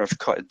things in here. I've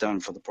cut it down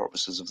for the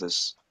purposes of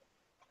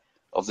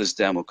this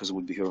demo, because it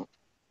would be here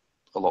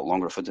a lot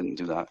longer if I didn't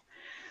do that.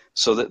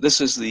 So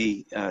this is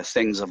the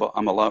things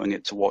I'm allowing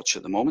it to watch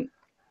at the moment.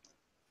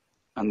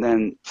 And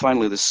then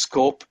finally, the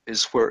scope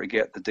is where to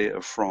get the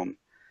data from.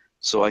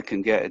 So I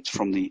can get it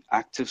from the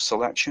active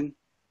selection.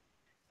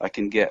 I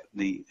can get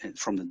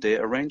from the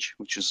data range,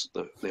 which is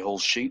the whole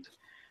sheet,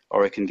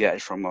 or I can get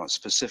it from a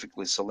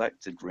specifically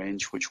selected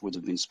range, which would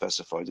have been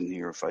specified in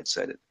here if I'd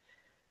said it.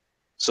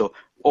 So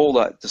all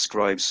that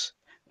describes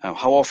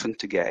how often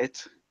to get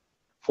it,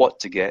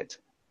 what to get,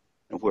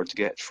 and where to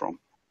get it from.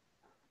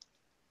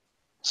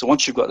 So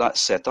once you've got that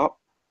set up,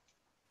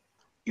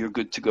 you're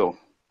good to go.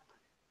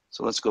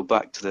 So let's go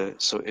back to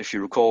so if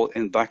you recall,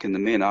 back in the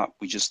main app,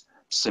 we just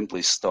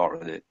simply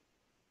started it.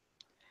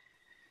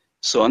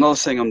 So another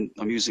thing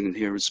I'm using in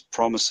here is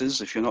promises.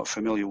 If you're not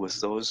familiar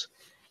with those,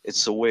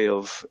 it's a way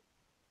of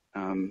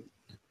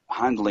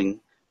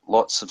handling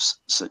lots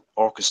of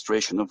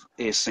orchestration of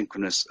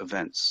asynchronous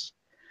events.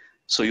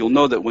 So you'll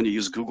know that when you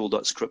use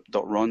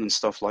google.script.run and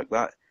stuff like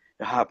that,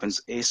 it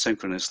happens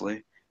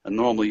asynchronously, and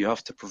normally you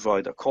have to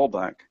provide a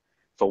callback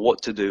for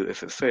what to do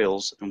if it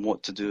fails and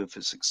what to do if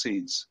it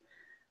succeeds.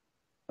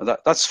 Now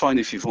that's fine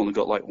if you've only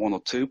got like one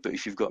or two, but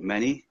if you've got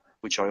many,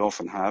 which I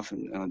often have,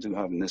 and I do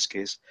have in this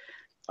case,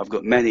 I've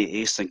got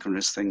many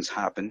asynchronous things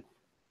happen,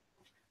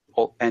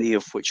 any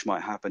of which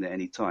might happen at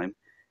any time.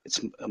 It's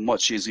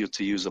much easier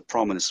to use a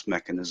promise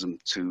mechanism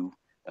to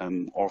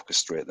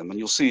orchestrate them. And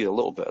you'll see a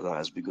little bit of that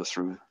as we go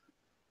through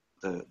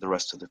the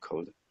rest of the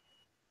code.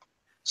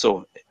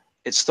 So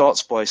it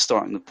starts by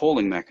starting the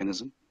polling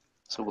mechanism.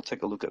 So we'll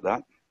take a look at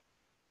that.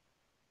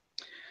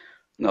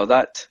 Now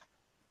that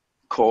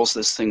calls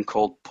this thing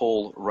called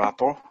poll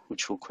wrapper,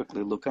 which we'll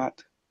quickly look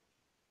at.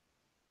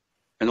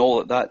 And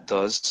all that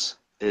does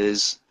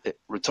is it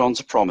returns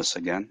a promise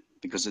again,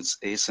 because it's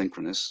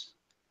asynchronous.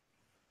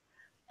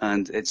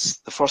 And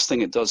the first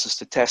thing it does is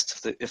to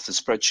test if the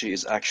spreadsheet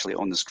is actually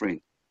on the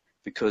screen.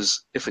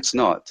 Because if it's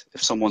not,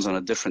 if someone's on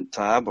a different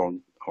tab or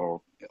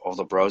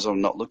the browser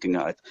not looking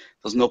at it,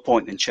 there's no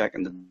point in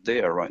checking the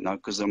data right now,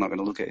 because they're not going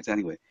to look at it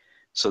anyway.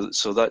 So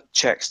that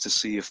checks to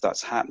see if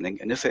that's happening.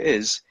 And if it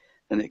is,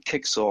 then it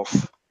kicks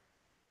off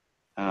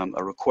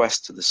a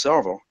request to the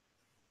server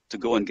to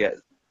go and get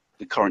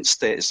the current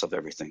status of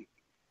everything.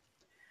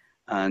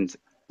 And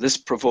this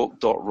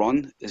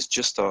provoke.run is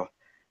just a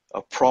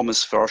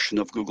promise version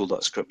of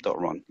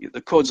google.script.run.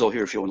 The code's all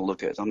here if you want to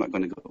look at it. I'm not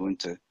going to go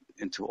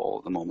into all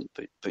at the moment,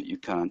 but you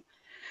can.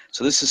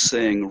 So this is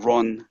saying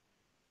run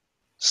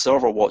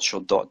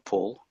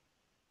serverwatcher.poll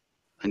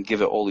and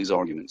give it all these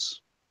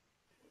arguments.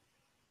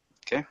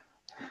 Okay?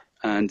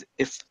 And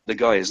if the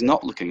guy is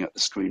not looking at the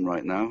screen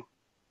right now,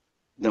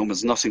 then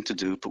there's nothing to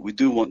do, but we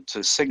do want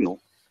to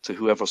signal to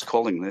whoever's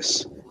calling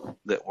this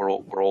that we're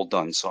all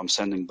done. So I'm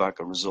sending back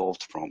a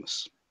resolved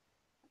promise.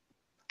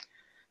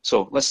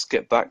 So let's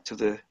get back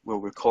to where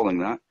we're calling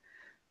that.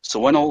 So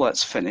when all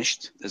that's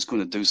finished, it's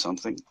going to do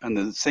something. And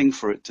the thing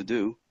for it to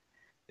do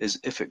is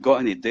if it got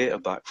any data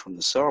back from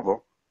the server,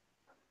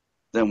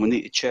 then we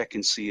need to check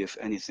and see if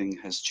anything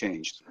has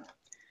changed.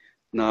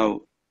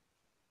 Now,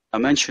 I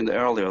mentioned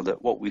earlier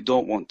that what we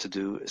don't want to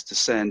do is to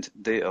send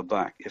data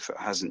back if it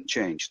hasn't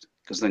changed,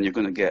 because then you're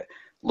going to get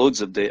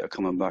loads of data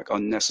coming back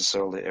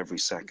unnecessarily every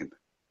second.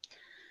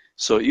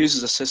 So it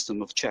uses a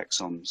system of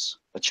checksums.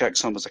 A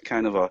checksum is a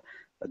kind of a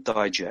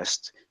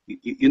digest.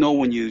 You know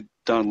when you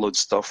download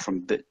stuff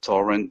from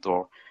BitTorrent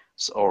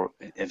or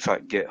in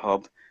fact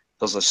GitHub,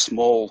 there's a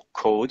small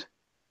code,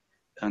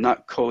 and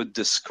that code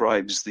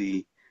describes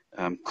the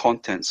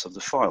contents of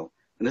the file.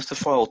 And if the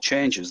file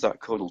changes, that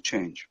code will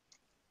change.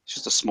 It's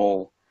just a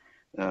small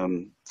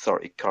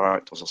 30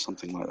 characters or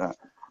something like that.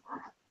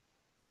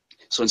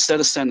 So instead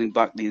of sending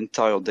back the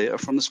entire data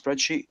from the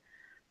spreadsheet,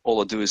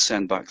 all I do is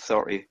send back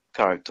 30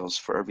 characters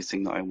for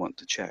everything that I want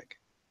to check.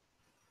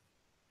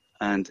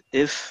 And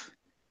if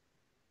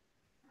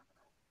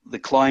the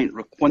client,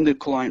 when the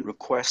client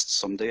requests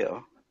some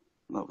data,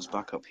 that was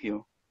back up here,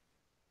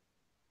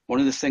 one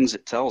of the things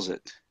it tells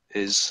it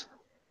is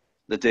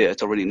the data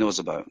it already knows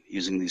about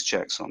using these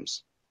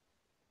checksums.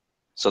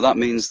 So that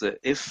means that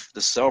if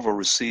the server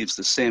receives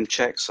the same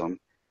checksum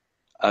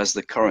as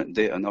the current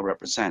data now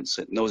represents,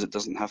 it knows it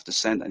doesn't have to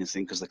send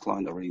anything because the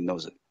client already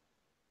knows it.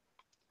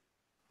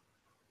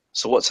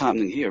 So what's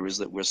happening here is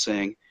that we're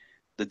saying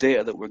the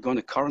data that we're going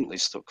to currently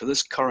store, because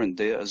this current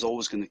data is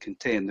always going to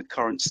contain the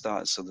current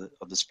status of the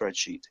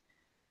spreadsheet,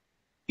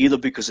 either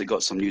because it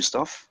got some new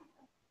stuff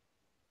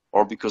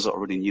or because it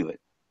already knew it.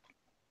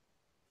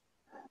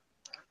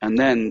 And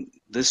then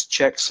this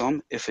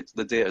checksum, if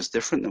the data is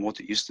different than what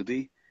it used to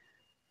be,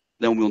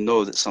 then we'll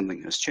know that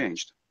something has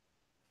changed.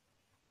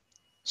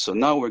 So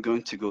now we're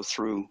going to go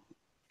through,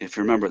 if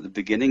you remember at the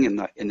beginning in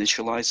that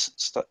initialize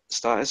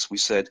status, we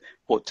said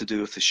what to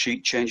do if the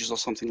sheet changes or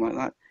something like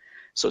that.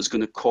 So it's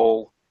going to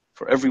call,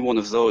 for every one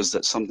of those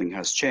that something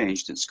has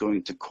changed, it's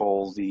going to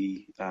call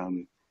the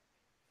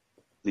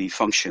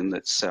function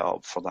that's set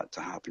up for that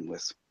to happen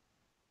with.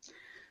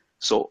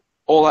 So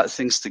all that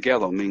things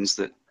together means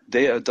that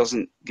data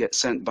doesn't get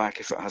sent back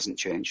if it hasn't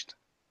changed.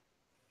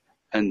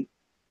 And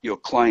your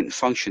client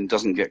function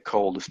doesn't get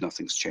called if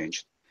nothing's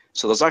changed.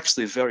 So there's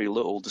actually very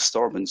little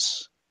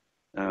disturbance,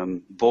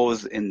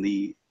 both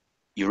in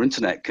your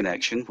internet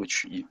connection,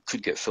 which you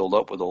could get filled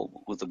up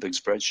with a big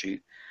spreadsheet,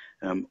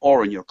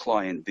 or in your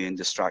client being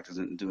distracted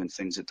and doing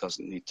things it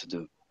doesn't need to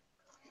do.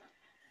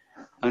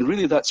 And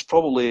really that's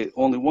probably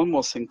only one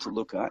more thing to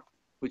look at,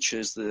 which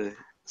is the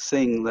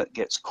thing that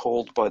gets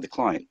called by the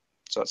client.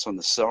 So that's on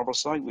the server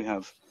side. We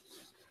have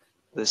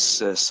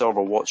this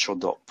server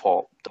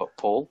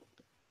watcher.poll.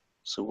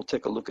 So we'll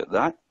take a look at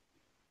that.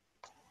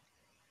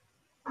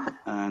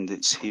 And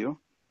it's here.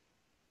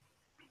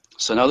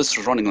 So now this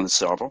is running on the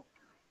server.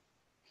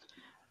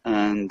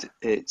 And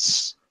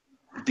it's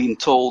been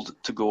told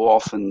to go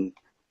off and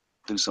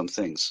do some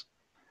things,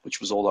 which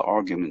was all the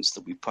arguments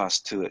that we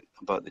passed to it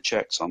about the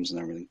checksums and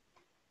everything.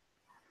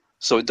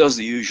 So it does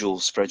the usual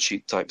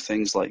spreadsheet type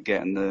things like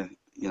getting the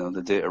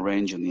data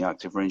range and the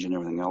active range and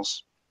everything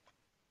else.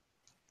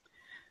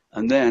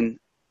 And then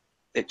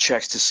it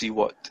checks to see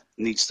what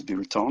needs to be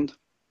returned.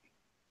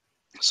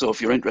 So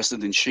if you're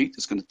interested in sheet,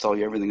 it's going to tell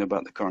you everything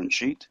about the current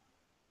sheet.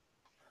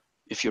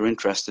 If you're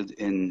interested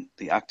in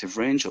the active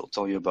range, it'll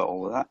tell you about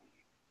all of that.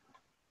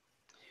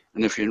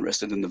 And if you're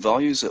interested in the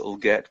values, it'll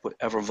get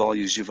whatever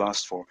values you've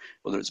asked for,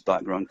 whether it's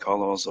background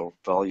colors or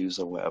values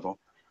or whatever.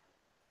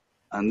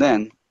 And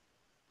then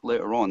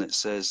later on it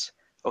says,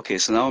 okay,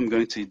 so now I'm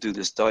going to do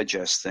this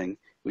digest thing,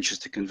 which is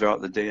to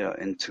convert the data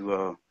into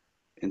a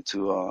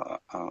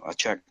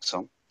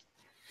checksum.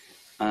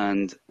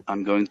 And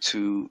I'm going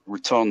to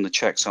return the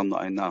checksum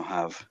that I now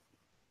have.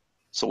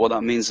 So what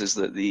that means is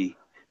that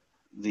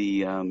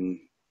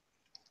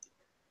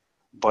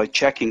by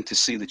checking to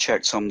see the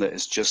checksum that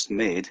is just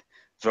made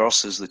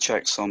versus the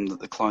checksum that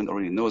the client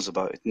already knows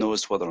about, it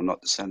knows whether or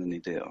not to send any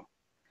data.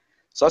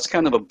 So that's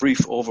kind of a brief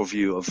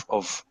overview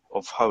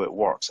of how it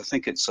works. I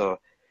think it's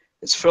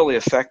fairly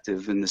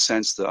effective in the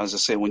sense that, as I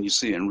say, when you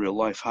see it in real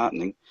life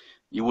happening,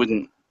 you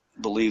wouldn't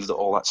believe that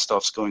all that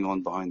stuff's going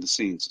on behind the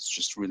scenes. It's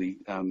just really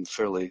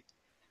fairly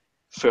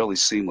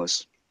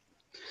seamless.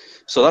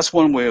 So that's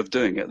one way of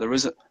doing it.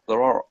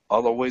 There are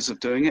other ways of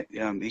doing it,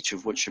 each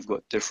of which have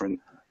got different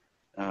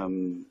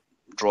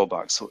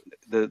drawbacks. So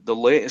the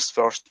latest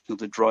version of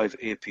the Drive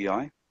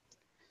API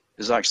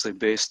is actually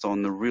based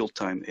on the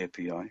real-time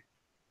API.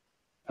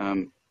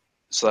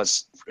 So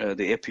that's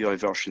the API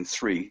version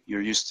 3.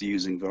 You're used to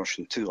using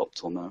version 2 up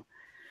till now.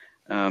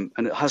 And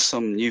it has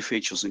some new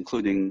features,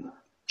 including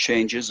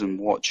changes and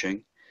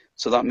watching.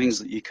 So that means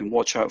that you can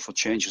watch out for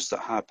changes that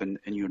happen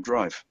in your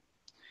drive.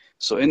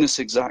 So in this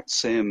exact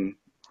same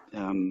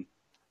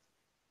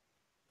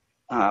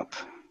app,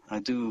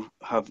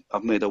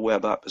 I've made a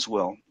web app as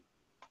well.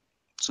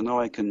 So now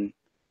I can,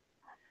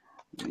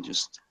 let me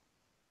just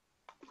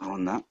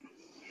on that.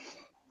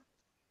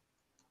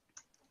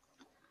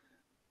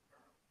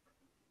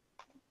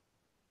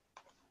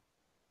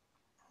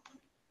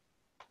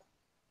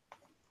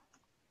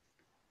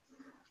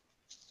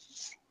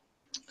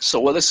 So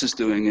what this is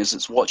doing is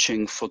it's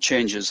watching for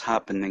changes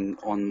happening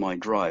on my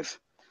drive.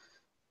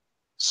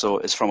 So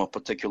it's from a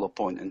particular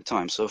point in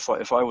time. So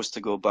if I was to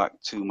go back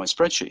to my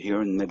spreadsheet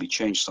here and maybe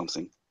change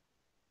something,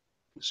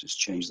 let's just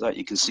change that.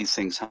 You can see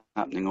things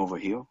happening over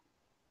here.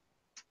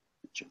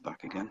 Check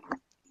back again.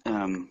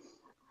 And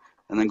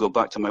then go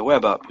back to my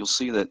web app, you'll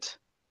see that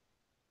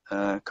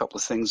a couple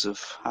of things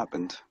have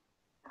happened.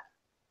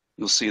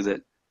 You'll see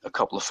that a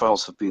couple of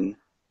files have been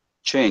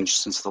changed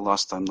since the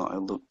last time that I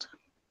looked.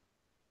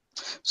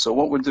 So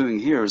what we're doing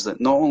here is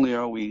that not only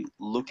are we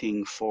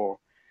looking for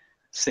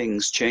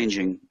things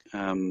changing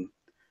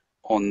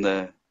on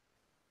the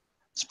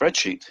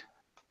spreadsheet,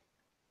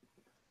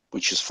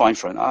 which is fine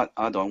for an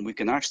add-on, we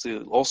can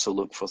actually also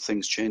look for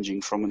things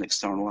changing from an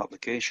external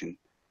application.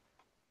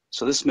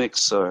 So this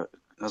makes,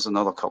 there's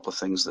another couple of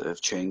things that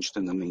have changed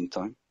in the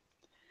meantime.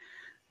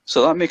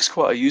 So that makes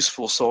quite a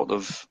useful sort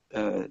of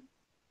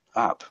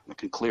app. I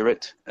can clear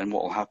it, and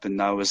what will happen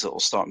now is it will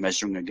start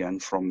measuring again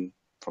from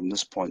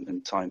this point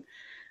in time.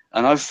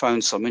 And I've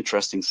found some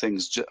interesting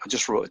things. I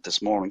just wrote it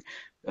this morning.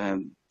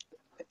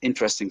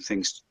 Interesting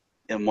things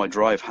in my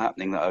drive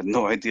happening that I had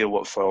no idea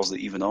what files they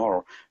even are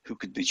or who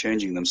could be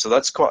changing them. So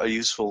that's quite a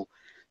useful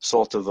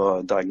sort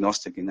of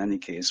diagnostic in any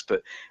case.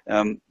 But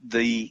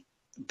the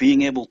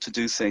being able to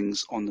do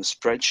things on the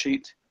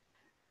spreadsheet,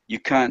 you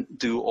can't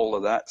do all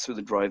of that through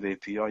the Drive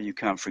API. You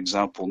can't, for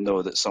example,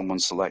 know that someone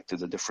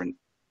selected a different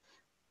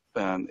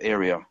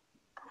area.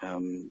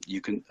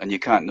 You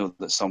can't know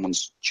that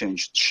someone's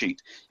changed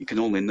sheet. You can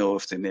only know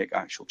if they make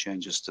actual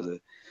changes to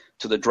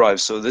the drive.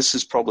 So this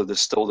is probably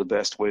still the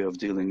best way of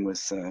dealing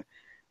with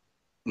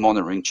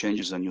monitoring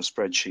changes on your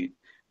spreadsheet,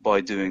 by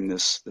doing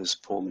this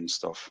polling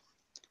stuff.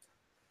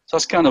 So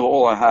that's kind of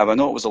all I have. I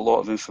know it was a lot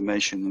of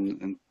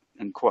information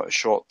in quite a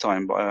short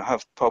time, but I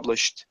have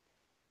published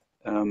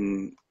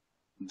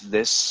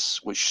this,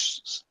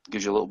 which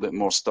gives you a little bit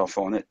more stuff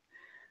on it.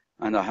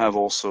 And I have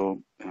also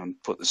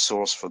put the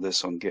source for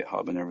this on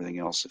GitHub and everything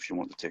else if you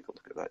want to take a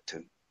look at that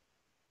too.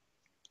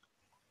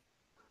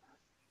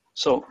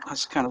 So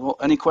that's kind of all.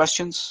 Any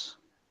questions?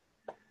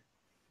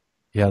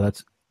 Yeah,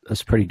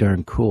 that's pretty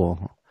darn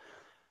cool.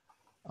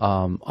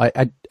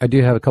 I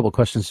do have a couple of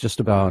questions just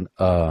about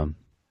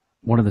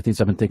one of the things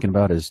I've been thinking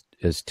about is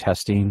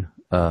testing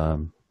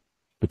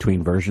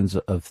between versions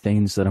of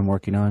things that I'm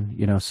working on.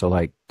 You know, so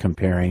like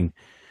comparing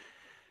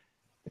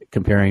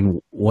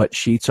what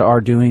sheets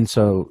are doing.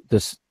 So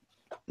this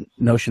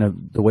notion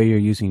of the way you're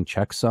using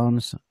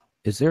checksums,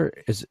 is there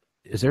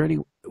any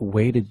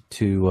way to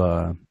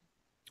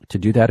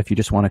do that if you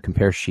just want to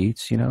compare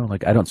sheets? You know,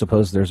 like I don't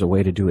suppose there's a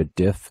way to do a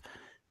diff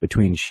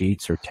between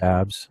sheets or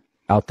tabs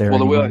out there.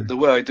 Well, the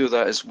way I do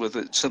that is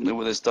simply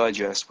with this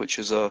digest, which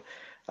is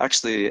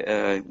actually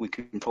we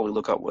can probably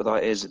look up what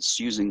that is. It's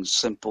using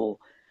simple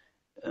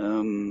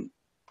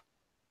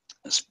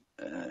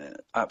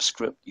app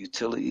script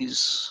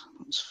utilities.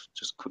 Let's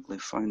just quickly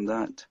find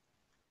that.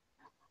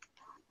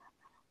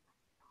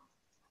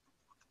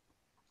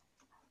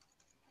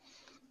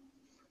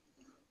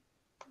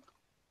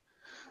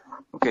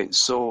 Okay,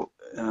 so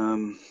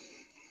find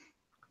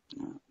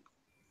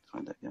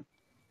that again.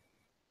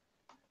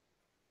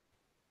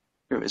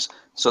 Here it is.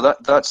 So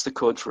that's the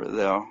code for it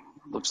there.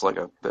 Looks like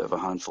a bit of a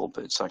handful,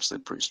 but it's actually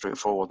pretty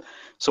straightforward.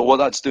 So what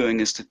that's doing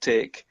is to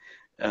take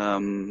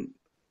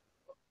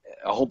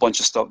a whole bunch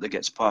of stuff that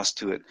gets passed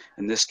to it.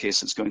 In this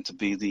case, it's going to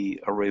be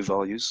the array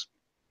values,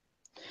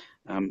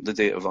 the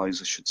data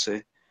values, I should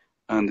say.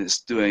 And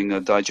it's doing a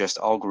digest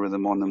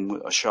algorithm on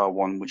them, a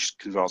SHA-1, which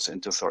converts it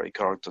into a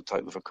 30-character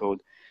type of a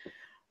code.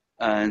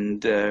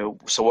 And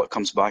so what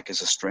comes back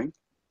is a string.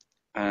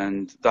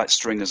 And that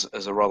string is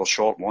a rather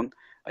short one.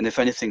 And if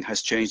anything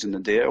has changed in the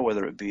data,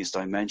 whether it be its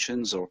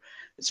dimensions or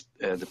it's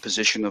the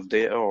position of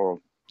data or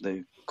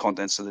the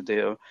contents of the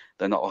data,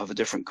 then it'll have a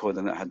different code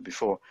than it had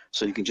before.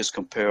 So you can just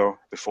compare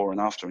before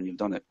and after, and you've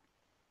done it.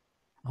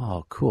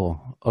 Oh, cool.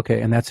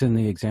 Okay, and that's in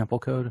the example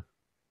code?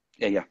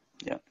 Yeah.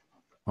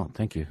 Oh,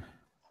 thank you.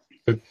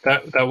 But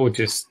that will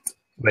just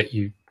let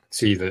you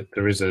see that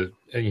there is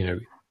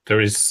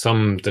there is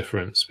some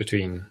difference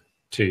between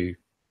two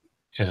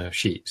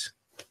sheets.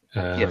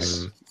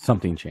 Yes.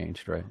 Something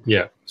changed, right?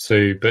 Yeah.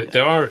 So, but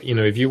there are,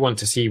 if you want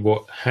to see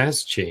what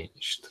has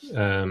changed,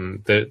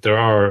 there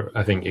are,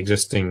 I think,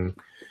 existing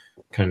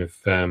kind of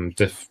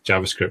diff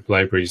JavaScript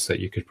libraries that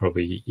you could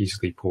probably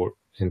easily port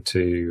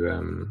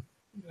into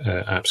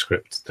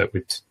AppScript that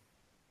would,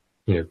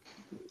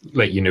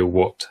 let you know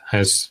what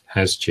has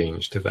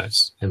changed, if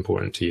that's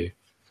important to you.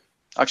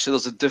 Actually,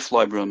 there's a diff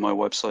library on my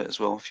website as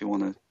well, if you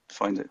want to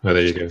find it. Oh,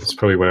 there you go. That's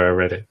probably where I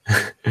read it.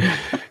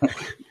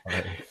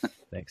 Right.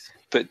 Thanks.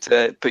 But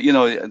I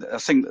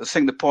think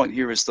the point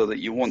here is though that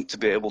you want to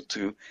be able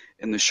to,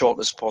 in the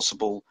shortest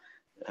possible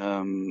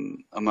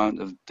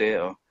amount of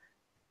data,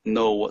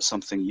 know what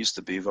something used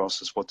to be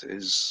versus what it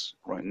is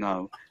right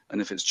now. And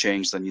if it's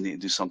changed, then you need to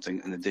do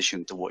something in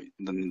addition to what,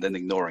 then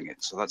ignoring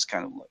it. So that's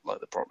kind of like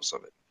the purpose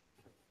of it.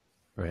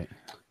 Right.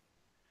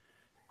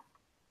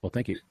 Well,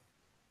 thank you.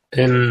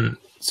 And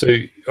so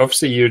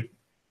obviously you're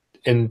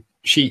in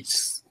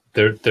Sheets,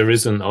 there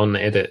is an on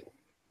edit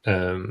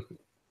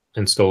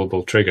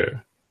installable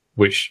trigger,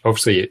 which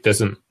obviously it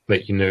doesn't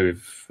let you know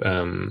if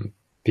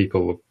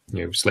people,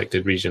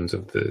 selected regions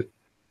of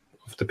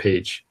the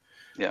page.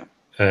 Yeah.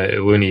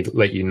 It will only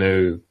let you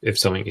know if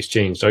something is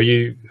changed. Are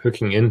you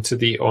hooking into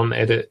the on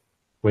edit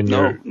when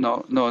you're?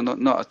 No,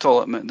 not at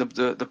all.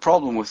 The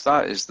problem with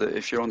that is that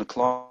if you're on the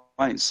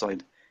client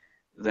side,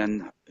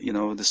 then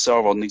the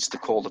server needs to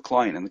call the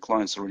client, and the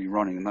client's already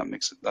running,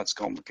 and that's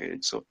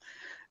complicated. So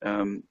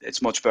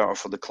it's much better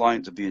for the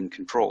client to be in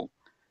control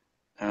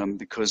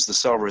because the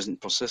server isn't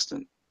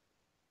persistent.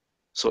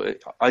 So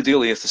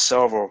ideally, if the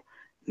server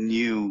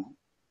knew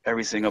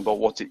everything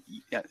about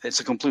it's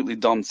a completely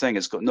dumb thing.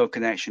 It's got no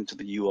connection to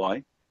the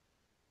UI,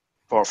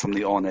 apart from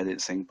the on edit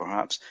thing,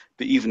 perhaps.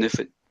 But even if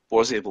it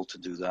was able to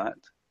do that,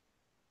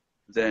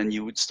 then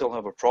you would still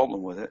have a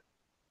problem with it.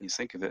 When you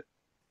think of it,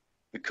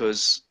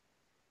 because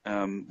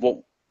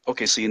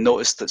okay, so you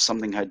noticed that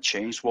something had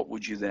changed. What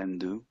would you then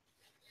do?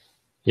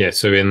 Yeah,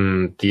 so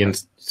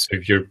so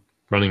if you're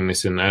running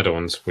this in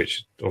add-ons,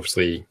 which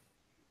obviously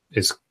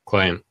is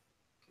client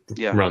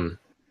run,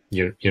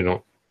 you're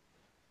not.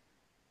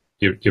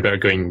 You're better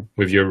going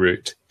with your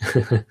route.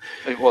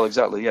 Well,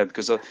 exactly, yeah,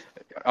 because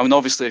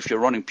obviously, if you're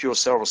running pure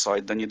server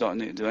side, then you don't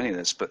need to do any of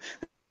this. But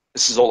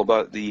this is all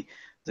about the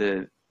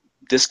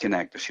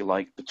disconnect, if you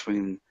like,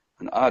 between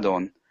an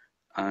add-on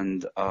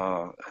and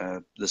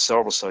the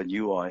server side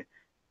UI,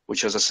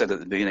 which, as I said at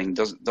the beginning,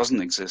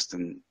 doesn't exist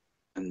in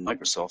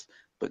Microsoft,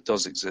 but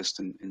does exist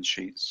in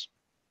Sheets.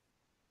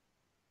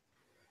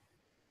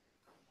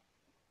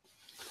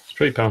 It's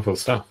pretty powerful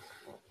stuff.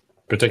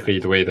 Particularly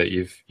the way that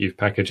you've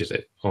packaged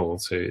it all,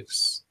 so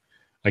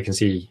I can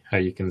see how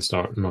you can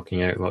start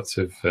knocking out lots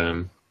of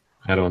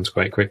add-ons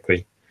quite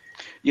quickly.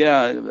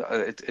 Yeah,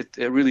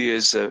 it really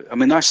is. I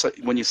mean, actually,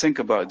 when you think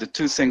about it, the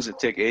two things that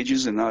take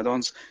ages in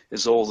add-ons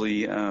is all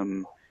the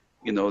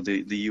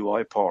the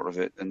UI part of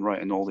it and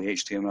writing all the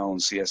HTML and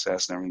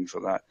CSS and everything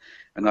for that,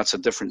 and that's a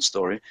different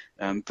story.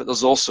 But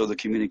there's also the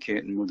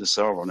communicating with the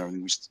server and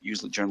everything, which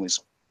generally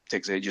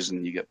takes ages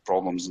and you get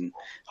problems and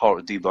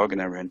hard to debug and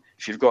everything.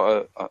 If you've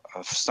got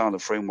a standard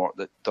framework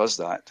that does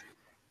that,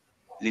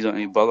 you don't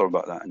need to bother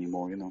about that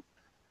anymore,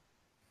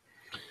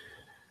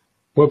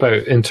 What about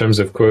in terms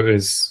of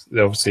quotas?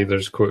 Obviously,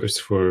 there's quotas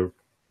for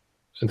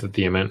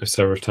the amount of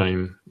server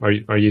time. Are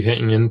you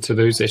hitting into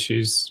those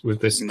issues with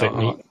this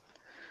technique?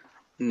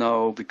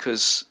 No,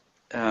 because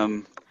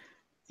when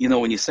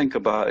you think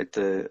about it,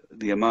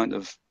 the amount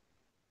of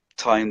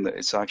time that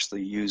it's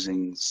actually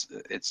using,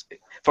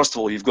 first of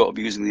all, you've got to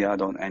be using the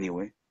add-on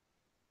anyway.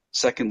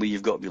 Secondly,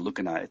 you've got to be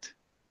looking at it,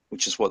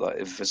 which is what that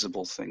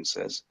invisible thing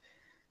says.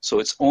 So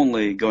it's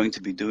only going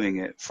to be doing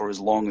it for as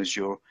long as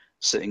you're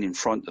sitting in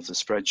front of the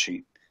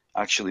spreadsheet,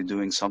 actually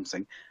doing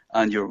something,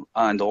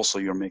 and also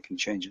you're making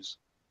changes.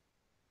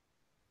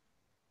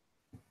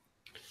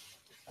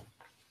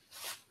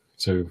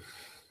 So,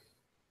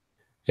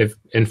 if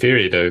in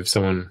theory though,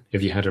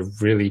 if you had a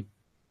really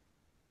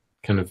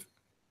kind of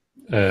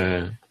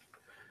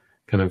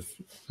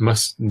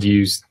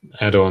must-use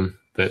add-on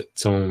that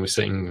someone was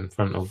sitting in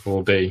front of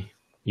all day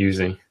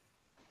using.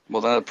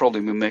 Well, that'd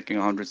probably be making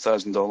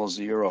 $100,000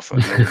 a year off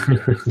it.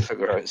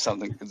 Figure out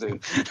something to do.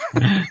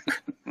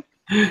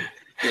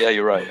 Yeah,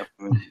 you're right.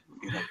 I mean,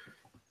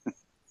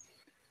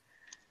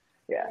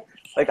 Yeah,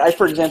 like I,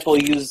 for example,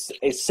 use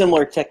a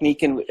similar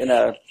technique in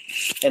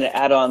an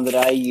add-on that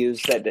I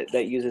use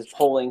that uses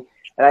polling,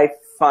 and I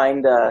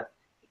find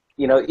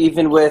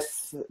even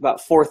with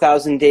about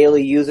 4,000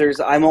 daily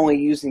users, I'm only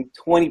using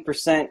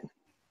 20%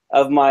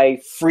 of my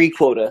free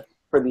quota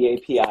for the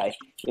API.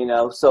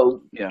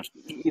 So yeah,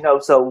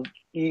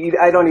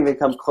 I don't even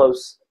come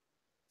close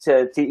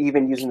to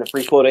even using the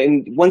free quota.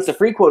 And once the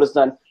free quota is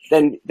done,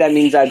 then that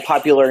means I'm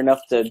popular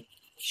enough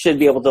should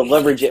be able to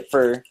leverage it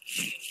for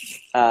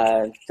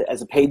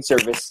as a paid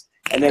service.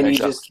 And then you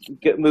just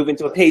move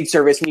into a paid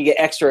service, and you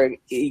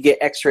get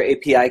extra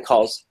API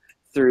calls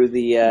through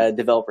the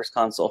developers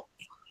console.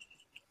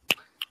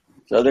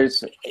 So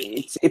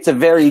it's a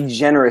very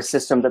generous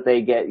system that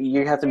they get.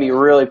 You have to be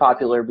really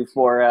popular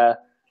before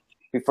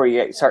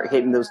you start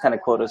hitting those kind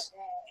of quotas.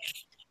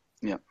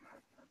 Yeah.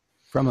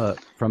 From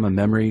a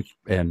memory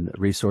and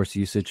resource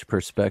usage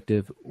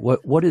perspective,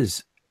 what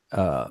is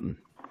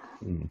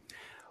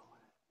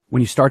when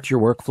you start your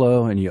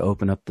workflow and you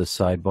open up the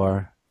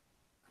sidebar,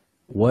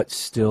 what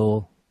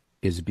still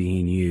is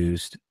being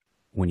used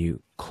when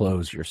you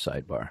close your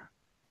sidebar?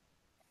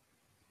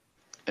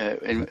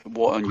 And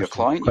what on your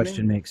client?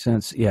 Question makes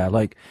sense. Yeah,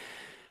 like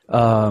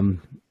all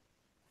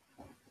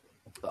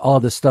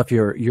the stuff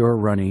you're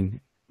running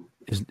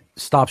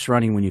stops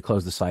running when you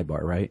close the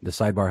sidebar, right? The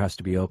sidebar has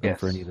to be open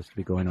for any of this to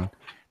be going on.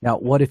 Now,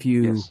 what if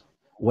you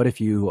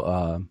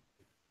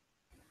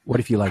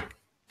like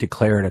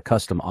declared a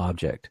custom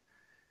object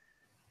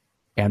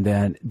and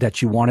then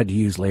that you wanted to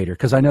use later.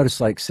 Because I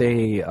noticed, like,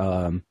 say,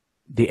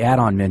 the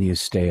add-on menus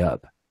stay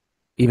up,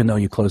 even though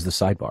you close the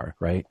sidebar,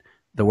 right?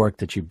 The work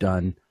that you've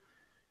done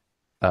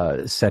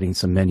setting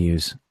some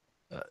menus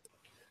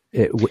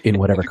in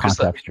whatever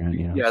context you're in.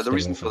 You know, yeah, the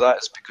reason for that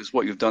is because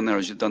what you've done there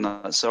is you've done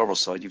that server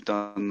side. You've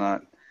done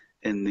that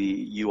in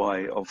the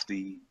UI of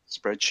the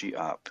spreadsheet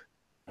app.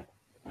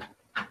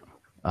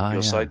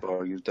 Your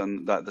sidebar, you've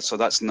done that. So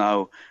that's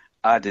now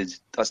added,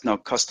 that's now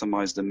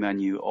customized the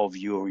menu of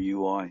your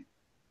UI.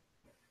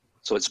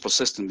 So it's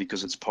persistent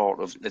because it's part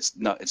of,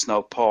 it's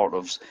now part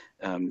of,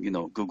 you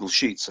know, Google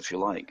Sheets, if you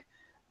like,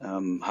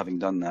 having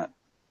done that.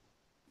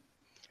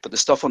 But the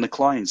stuff on the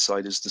client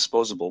side is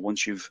disposable.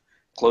 Once you've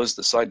closed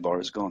the sidebar,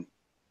 it's gone.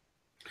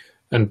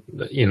 And,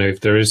 you know, if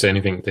there is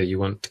anything that you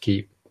want to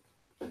keep,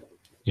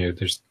 you know,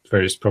 there's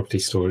various property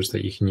stores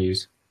that you can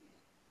use.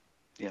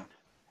 Yeah.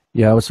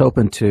 Yeah, I was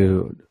hoping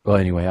to, well,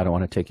 anyway, I don't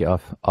want to take you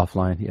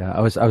offline. Yeah,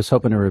 I was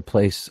hoping to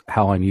replace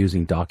how I'm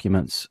using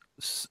documents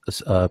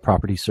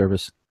property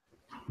service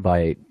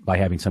by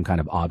having some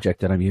kind of object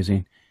that I'm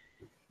using.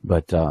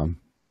 But I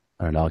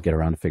don't know, I'll get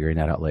around to figuring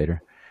that out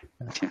later.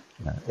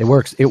 It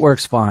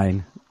works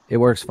fine. It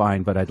works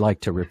fine, but I'd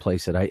like to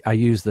replace it. I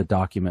use the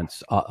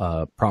documents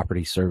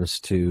property service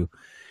to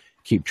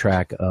keep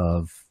track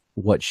of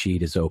what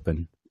sheet is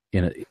open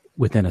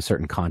within a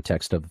certain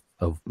context of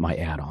my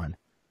add-on.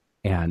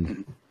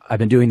 And I've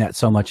been doing that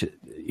so much,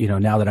 you know,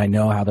 now that I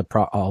know how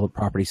all the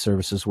property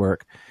services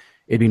work,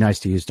 it'd be nice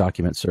to use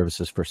document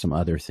services for some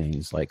other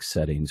things like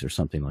settings or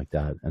something like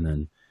that, and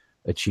then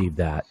achieve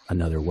that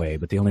another way.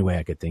 But the only way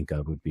I could think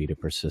of would be to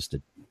persist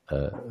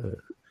a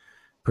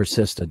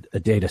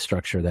data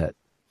structure but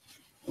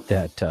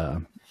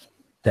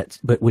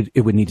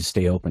it would need to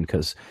stay open,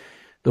 because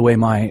the way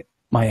my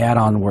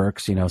add-on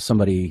works, you know,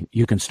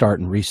 you can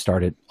start and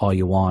restart it all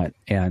you want,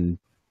 and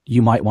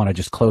you might want to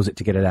just close it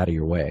to get it out of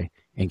your way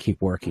and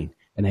keep working,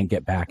 and then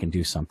get back and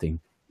do something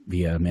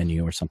via a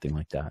menu or something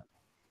like that.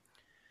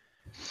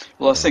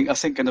 Well, I think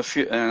in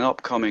an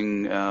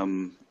upcoming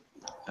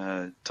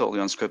Totally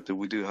Unscripted,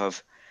 we do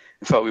have.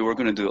 In fact, we were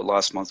going to do it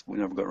last month. We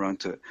never got around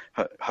to it.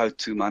 How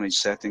to manage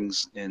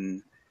settings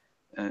in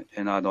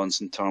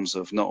add-ons in terms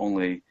of not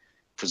only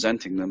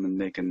presenting them and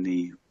making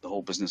the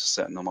whole business of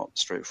setting them up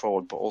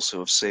straightforward, but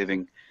also of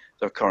saving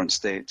their current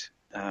state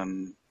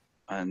and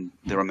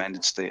their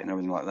amended state and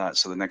everything like that.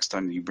 So the next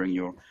time you bring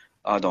your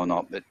add-on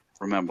up, it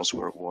remembers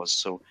where it was.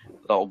 So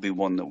that will be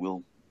one that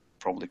we'll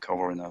probably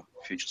cover in a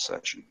future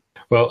session.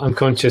 Well, I'm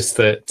conscious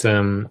that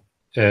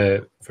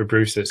for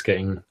Bruce, it's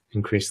getting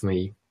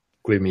increasingly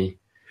gloomy.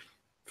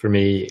 For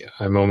me,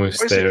 I'm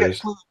almost there.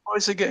 Why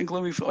is it getting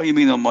gloomy? Oh, you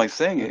mean on my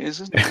thing? It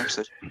is, isn't it? I'm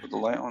such a put the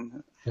light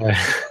on. I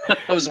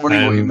was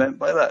wondering what you meant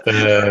by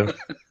that.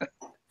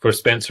 For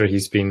Spencer,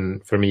 he's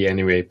been, for me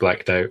anyway,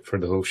 blacked out for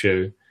the whole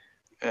show.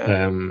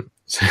 Yeah.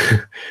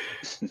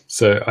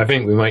 So I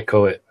think we might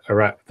call it a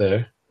wrap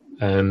there.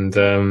 And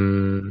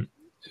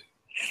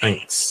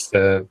thanks,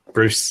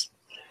 Bruce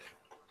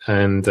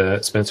and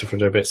Spencer, for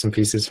their bits and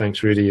pieces.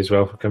 Thanks, Rudy, as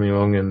well, for coming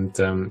along and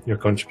your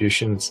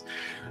contributions.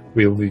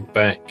 We'll be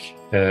back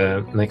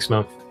next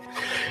month.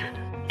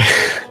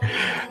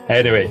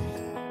 Anyway,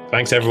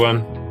 thanks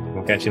everyone.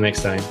 We'll catch you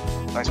next time.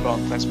 Thanks,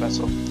 Martin. Thanks,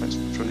 Spencer. Thanks,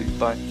 Rudy.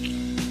 Bye.